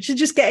in them. She'd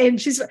just get in.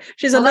 She's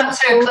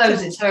that's her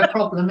clothes. It's her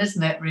problem,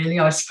 isn't it? Really,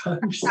 I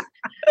suppose.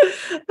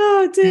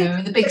 Oh dear.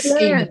 In the big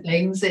scheme of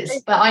things,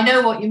 but I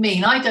know what you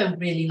mean. I don't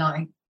really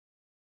like.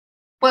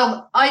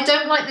 Well, I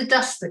don't like the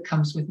dust that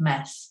comes with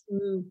mess.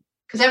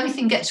 Because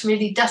everything gets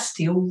really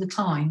dusty all the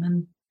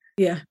time,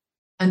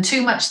 and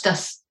too much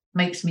dust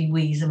makes me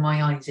wheeze and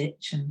my eyes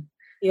itch, and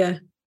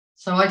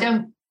so I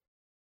don't.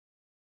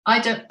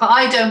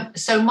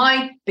 So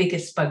my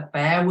biggest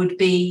bugbear would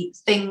be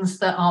things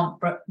that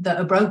that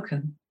are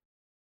broken.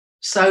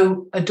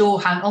 So a door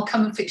handle, I'll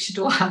come and fix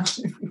your door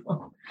handle if you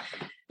want.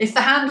 If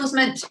the handle's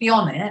meant to be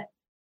on it,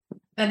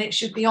 then it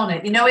should be on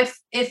it.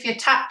 If your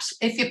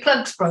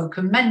plug's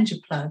broken, mend your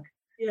plug.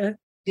 Yeah.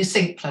 your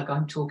sink plug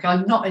I'm talking.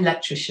 I'm not an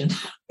electrician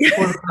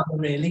or a plumber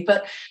really,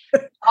 but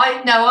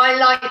I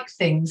like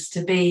things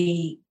to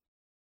be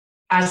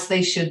as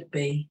they should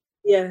be.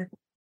 Yeah.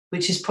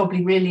 Which is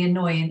probably really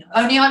annoying.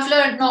 Only I've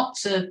learned not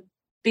to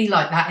be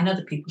like that in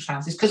other people's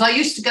houses, because I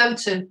used to go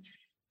to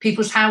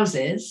people's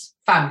houses,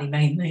 family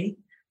mainly,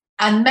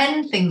 and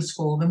mend things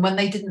for them when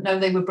they didn't know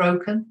they were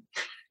broken.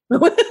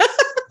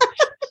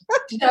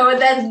 You know, and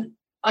then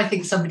I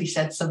think somebody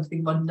said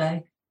something one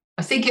day.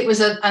 I think it was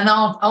an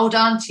old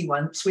auntie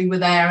once. We were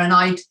there and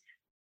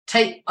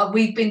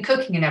we'd been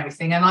cooking and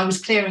everything, and I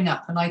was clearing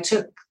up, and I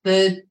took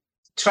the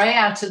tray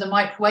out of the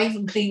microwave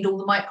and cleaned all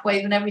the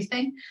microwave and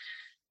everything.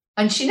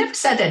 And she never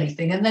said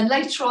anything. And then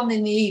later on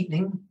in the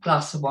evening,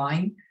 glass of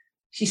wine,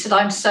 she said,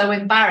 "I'm so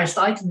embarrassed.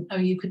 I didn't know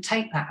you could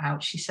take that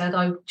out." She said,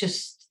 I'm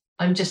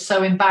just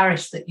so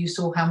embarrassed that you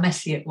saw how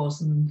messy it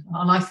was. And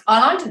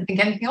I didn't think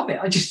anything of it.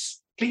 I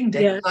just cleaned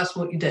it. Yeah. That's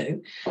what you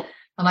do.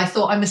 And I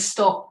thought, I must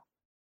stop.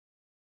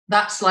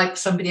 That's like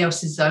somebody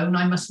else's zone.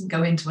 I mustn't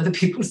go into other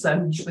people's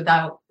zones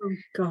without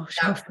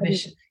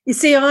permission. You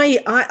see,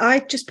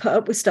 I just put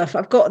up with stuff.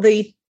 I've got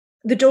the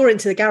door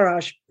into the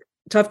garage.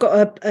 So I've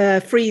got a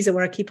freezer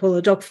where I keep all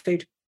the dog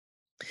food.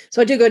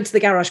 So I do go into the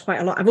garage quite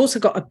a lot. I've also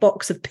got a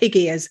box of pig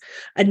ears,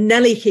 and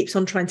Nellie keeps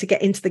on trying to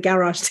get into the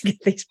garage to get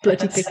these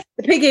bloody pigs.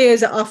 The pig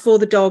ears are for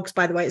the dogs,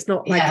 by the way. It's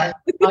not like I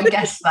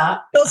guess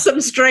that. Not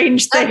some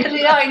strange thing.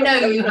 Luckily, I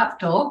know you have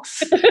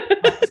dogs.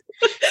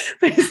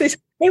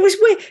 It was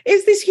weird.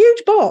 It's this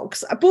huge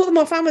box. I bought them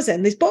off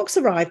Amazon. This box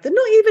arrived. They're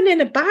not even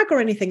in a bag or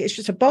anything. It's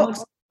just a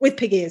box with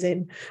pig ears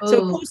in.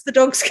 So of course the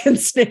dogs can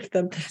sniff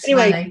them.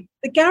 Anyway,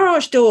 the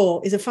garage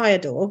door is a fire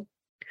door.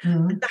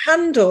 The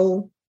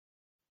handle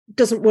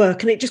doesn't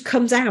work and it just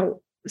comes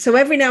out. So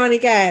every now and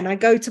again I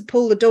go to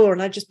pull the door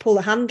and I just pull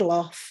the handle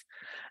off.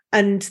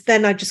 And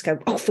then I just go,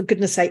 oh, for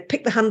goodness sake,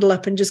 pick the handle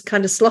up and just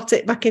kind of slot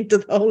it back into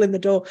the hole in the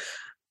door.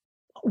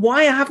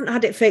 Why I haven't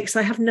had it fixed,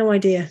 I have no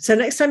idea. So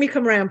next time you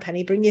come around,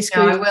 Penny, bring your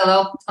screws. Yeah, I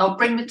will. I'll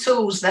bring the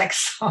tools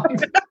next time.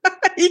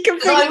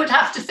 I would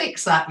have to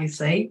fix that, you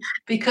see,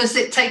 because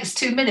it takes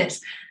 2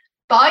 minutes.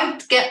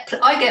 But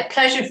I get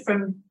pleasure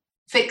from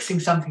fixing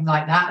something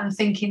like that and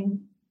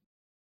thinking,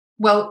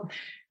 well,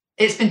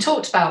 it's been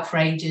talked about for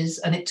ages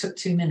and it took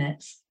 2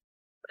 minutes.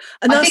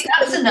 And I think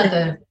that's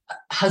another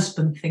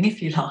husband thing,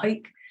 if you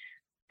like.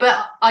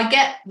 But I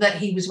get that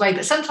he was away.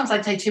 But sometimes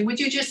I'd say to him, would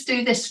you just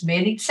do this for me?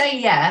 And he'd say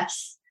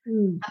yes.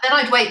 And then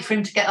I'd wait for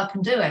him to get up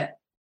and do it.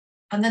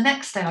 And the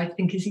next day I'd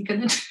think, is he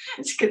going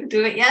to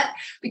do it yet?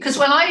 Because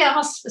when I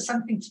ask for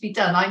something to be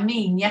done, I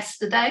mean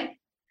yesterday.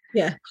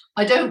 Yeah.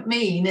 I don't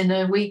mean in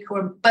a week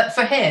but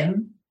for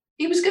him,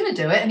 he was going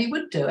to do it and he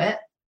would do it.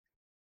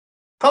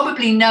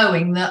 Probably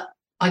knowing that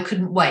I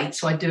couldn't wait,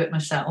 so I'd do it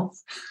myself.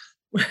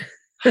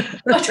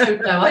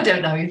 I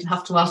don't know. You'd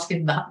have to ask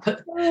him that.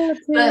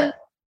 But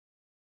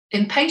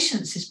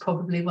impatience is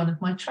probably one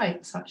of my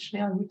traits,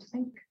 actually, I would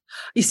think.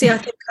 You see, I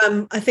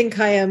think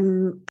I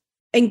am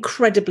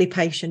incredibly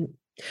patient,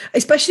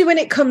 especially when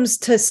it comes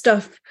to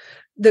stuff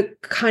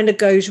that kind of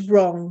goes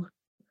wrong.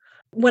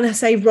 When I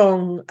say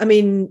wrong, I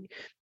mean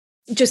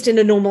just in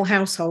a normal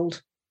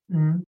household.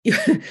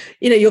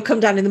 You'll come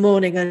down in the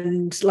morning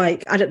and,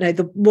 like, I don't know,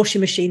 the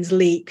washing machine's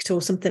leaked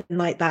or something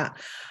like that.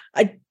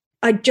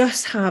 I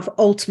just have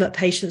ultimate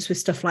patience with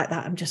stuff like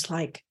that. I'm just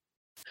like,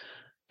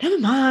 never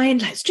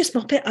mind, let's just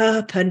mop it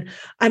up. And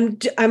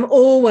I'm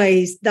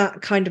always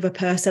that kind of a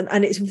person.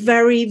 And it's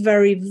very,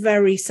 very,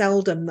 very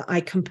seldom that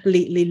I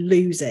completely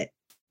lose it.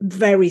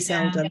 Very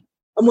seldom. Yeah.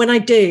 And when I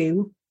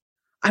do,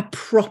 I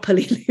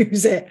properly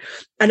lose it.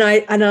 And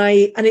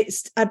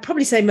I'd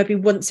probably say maybe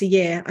once a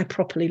year I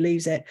properly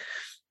lose it.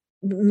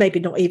 Maybe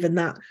not even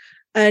that.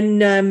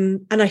 And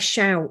I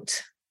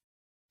shout.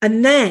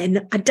 And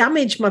then I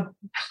damage my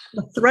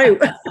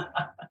throat.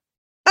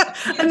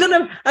 and then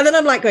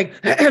I'm like going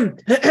like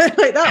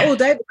that all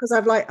day, because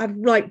I've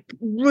really,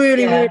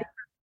 really,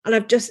 and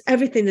I've just,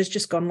 everything has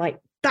just gone like,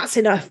 that's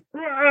enough.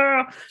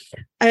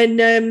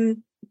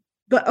 And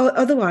but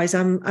otherwise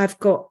I've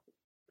got,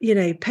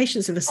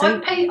 patience of a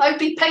saint. I'd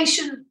be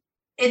patient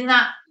in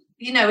that,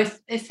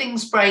 if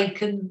things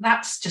break, and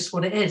that's just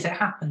what it is. It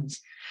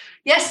happens.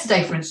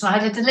 Yesterday, for instance, I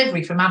had a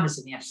delivery from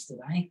Amazon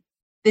yesterday.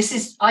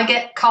 I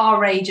get car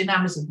rage and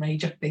Amazon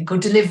rage, I think, or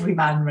delivery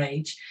man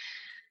rage.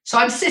 So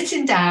I'm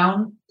sitting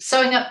down,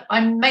 sewing up,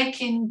 I'm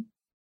making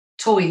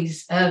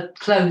toys,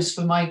 clothes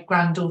for my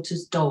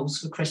granddaughter's dolls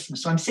for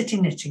Christmas. So I'm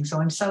sitting knitting,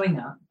 so I'm sewing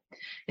up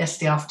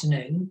yesterday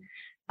afternoon.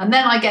 And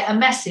then I get a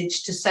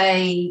message to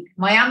say,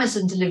 my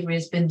Amazon delivery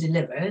has been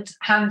delivered,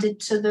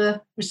 handed to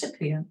the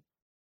recipient.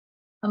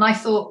 And I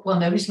thought, well,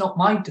 no, it's not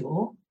my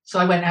door. So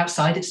I went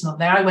outside, it's not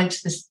there. I went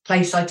to this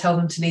place I tell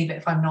them to leave it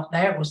if I'm not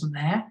there, it wasn't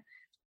there.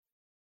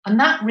 And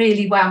that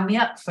really wound me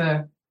up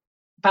for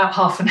about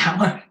half an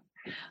hour.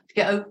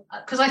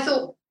 Because I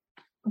thought,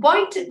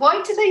 why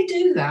do they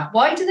do that?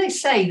 Why do they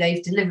say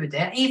they've delivered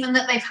it, even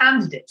that they've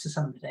handed it to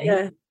somebody?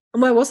 Yeah.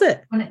 And where was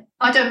it?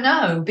 I don't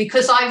know,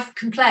 because I've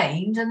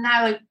complained, and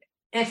now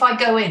if I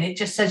go in, it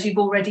just says you've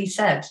already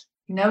said.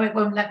 It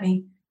won't let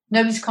me.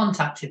 Nobody's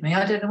contacted me.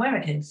 I don't know where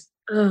it is.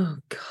 Oh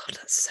God,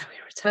 that's so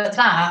irritating.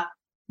 But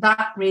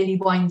that really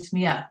winds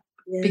me up,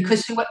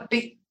 because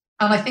and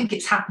I think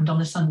it's happened on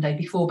a Sunday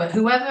before, but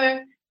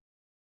whoever,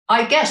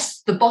 I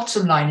guess the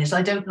bottom line is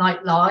I don't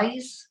like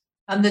lies,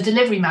 and the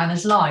delivery man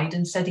has lied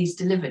and said he's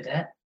delivered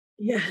it.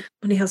 Yeah,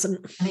 and he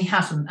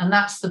hasn't. And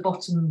that's the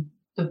bottom,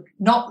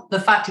 not the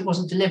fact it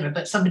wasn't delivered,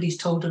 but somebody's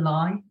told a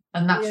lie,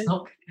 and that's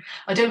not,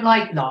 I don't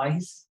like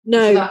lies.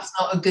 No. So that's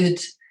not a good,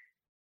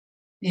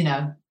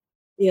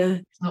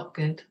 it's not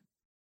good.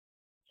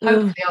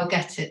 Hopefully I'll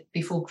get it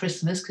before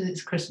Christmas, because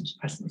it's a Christmas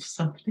present for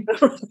somebody.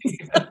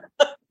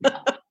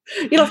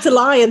 You'll have to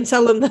lie and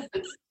tell them that.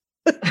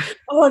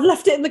 Oh, I've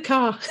left it in the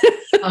car.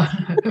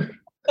 I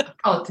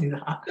can't do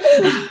that.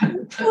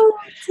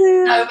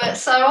 No, but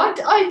so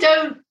I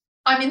don't,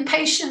 I'm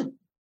impatient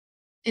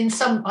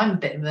I'm a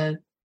bit of a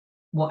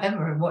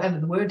whatever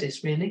the word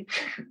is, really.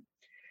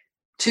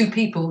 2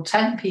 people,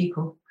 10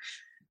 people.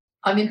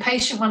 I'm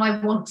impatient when I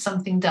want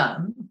something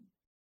done,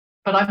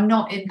 but I'm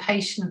not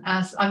impatient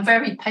I'm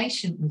very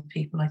patient with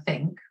people, I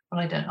think, but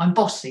I don't. I'm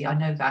bossy, I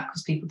know that,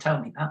 because people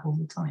tell me that all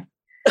the time.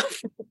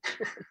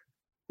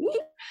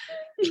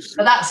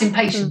 But that's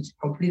impatience,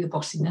 probably, the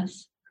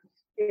bossiness.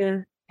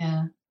 Yeah.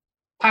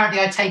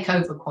 Apparently I take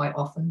over quite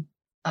often.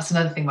 That's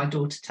another thing my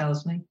daughter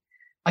tells me.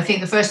 I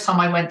think the first time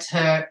I went to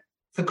her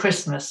for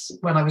Christmas,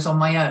 when I was on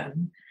my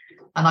own,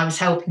 and I was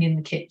helping in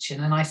the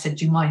kitchen, and I said,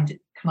 do you mind,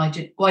 I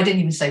didn't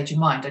even say, do you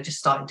mind? I just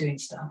started doing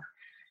stuff.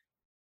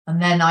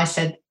 And then I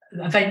said,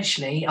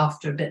 eventually,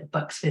 after a bit of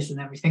Bucks Fizz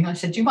and everything, I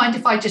said, do you mind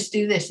if I just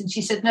do this? And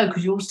she said, no,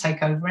 because you always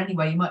take over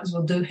anyway, you might as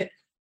well do it.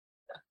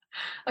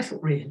 I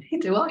thought, really?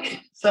 Do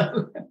I?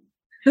 So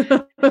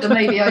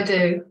maybe I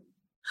do.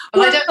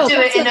 But I don't do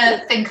it in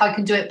a think I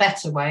can do it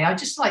better way. I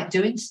just like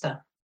doing stuff.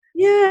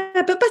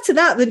 Yeah, but better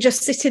that than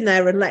just sitting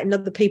there and letting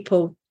other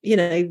people,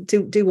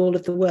 do all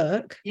of the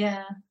work.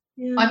 Yeah.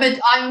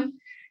 I'm.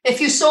 If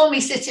you saw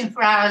me sitting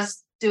for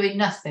hours doing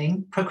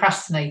nothing,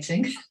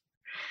 procrastinating,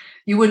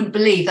 you wouldn't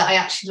believe that I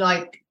actually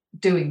like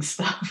doing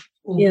stuff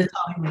all the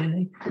time,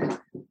 really.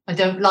 I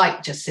don't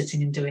like just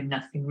sitting and doing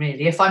nothing,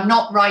 really. If I'm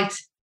not right,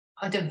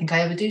 I don't think I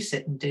ever do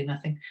sit and do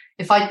nothing.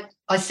 If I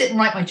sit and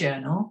write my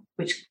journal,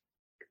 which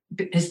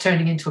is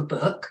turning into a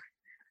book,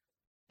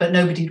 but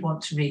nobody'd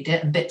want to read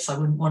it, and bits I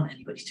wouldn't want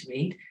anybody to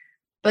read.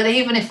 But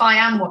even if I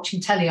am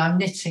watching telly, I'm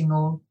knitting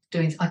or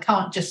doing, I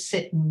can't just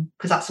sit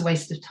because that's a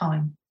waste of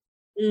time.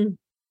 I'm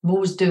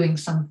always doing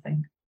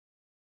something,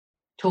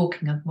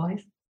 talking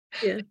otherwise.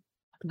 Yeah,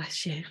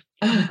 bless you.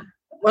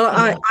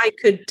 Well, I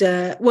could,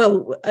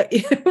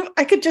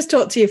 I could just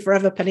talk to you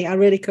forever, Penny. I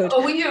really could. Oh,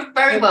 well, you're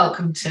very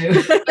welcome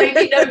to.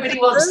 Maybe nobody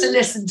wants to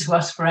listen to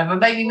us forever.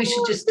 Maybe we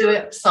should just do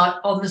it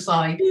on the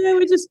side. Yeah,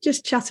 we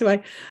just chat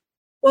away.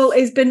 Well,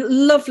 it's been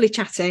lovely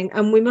chatting,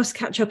 and we must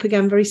catch up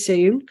again very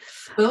soon.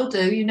 Will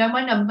do. You know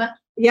my number.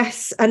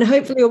 Yes, and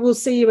hopefully we'll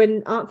see you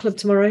in Art Club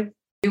tomorrow.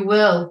 You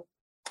will.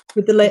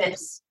 With the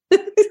lips.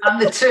 Yes.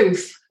 And the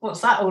tooth.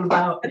 What's that all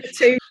about? And the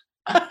tooth.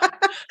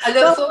 I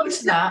look forward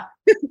to that.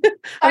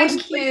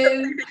 Thank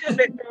you. A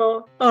bit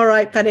more. All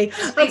right, Penny.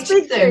 I'll speak to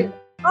you soon.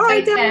 All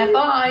right, take care.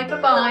 Bye.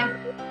 Bye-bye.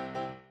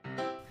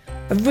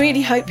 I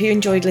really hope you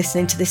enjoyed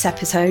listening to this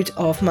episode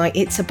of my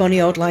It's a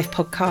Bonny Old Life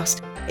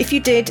podcast. If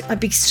you did, I'd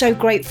be so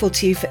grateful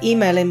to you for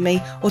emailing me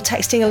or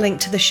texting a link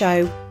to the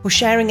show or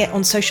sharing it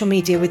on social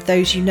media with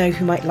those you know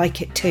who might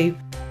like it too.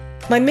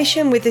 My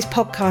mission with this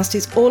podcast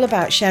is all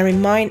about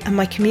sharing mine and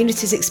my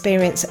community's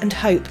experience and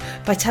hope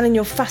by telling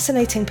your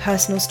fascinating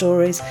personal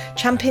stories,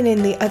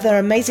 championing the other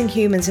amazing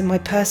humans in my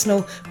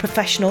personal,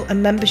 professional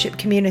and membership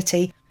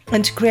community,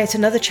 and to create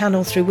another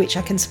channel through which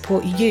I can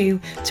support you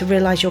to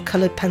realise your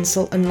coloured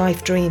pencil and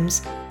life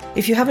dreams.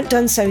 If you haven't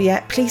done so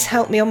yet, please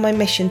help me on my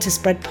mission to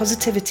spread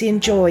positivity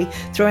and joy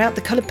throughout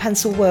the coloured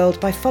pencil world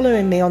by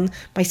following me on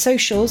my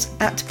socials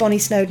at Bonnie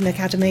Snowdon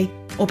Academy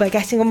or by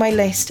getting on my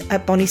list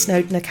at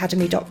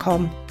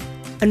BonnieSnowdonAcademy.com.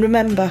 And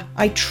remember,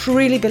 I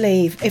truly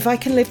believe if I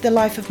can live the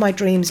life of my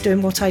dreams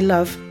doing what I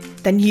love,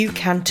 then you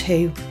can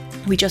too.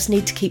 We just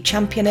need to keep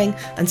championing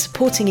and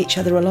supporting each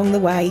other along the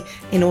way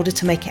in order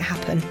to make it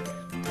happen.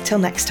 Till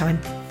next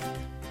time.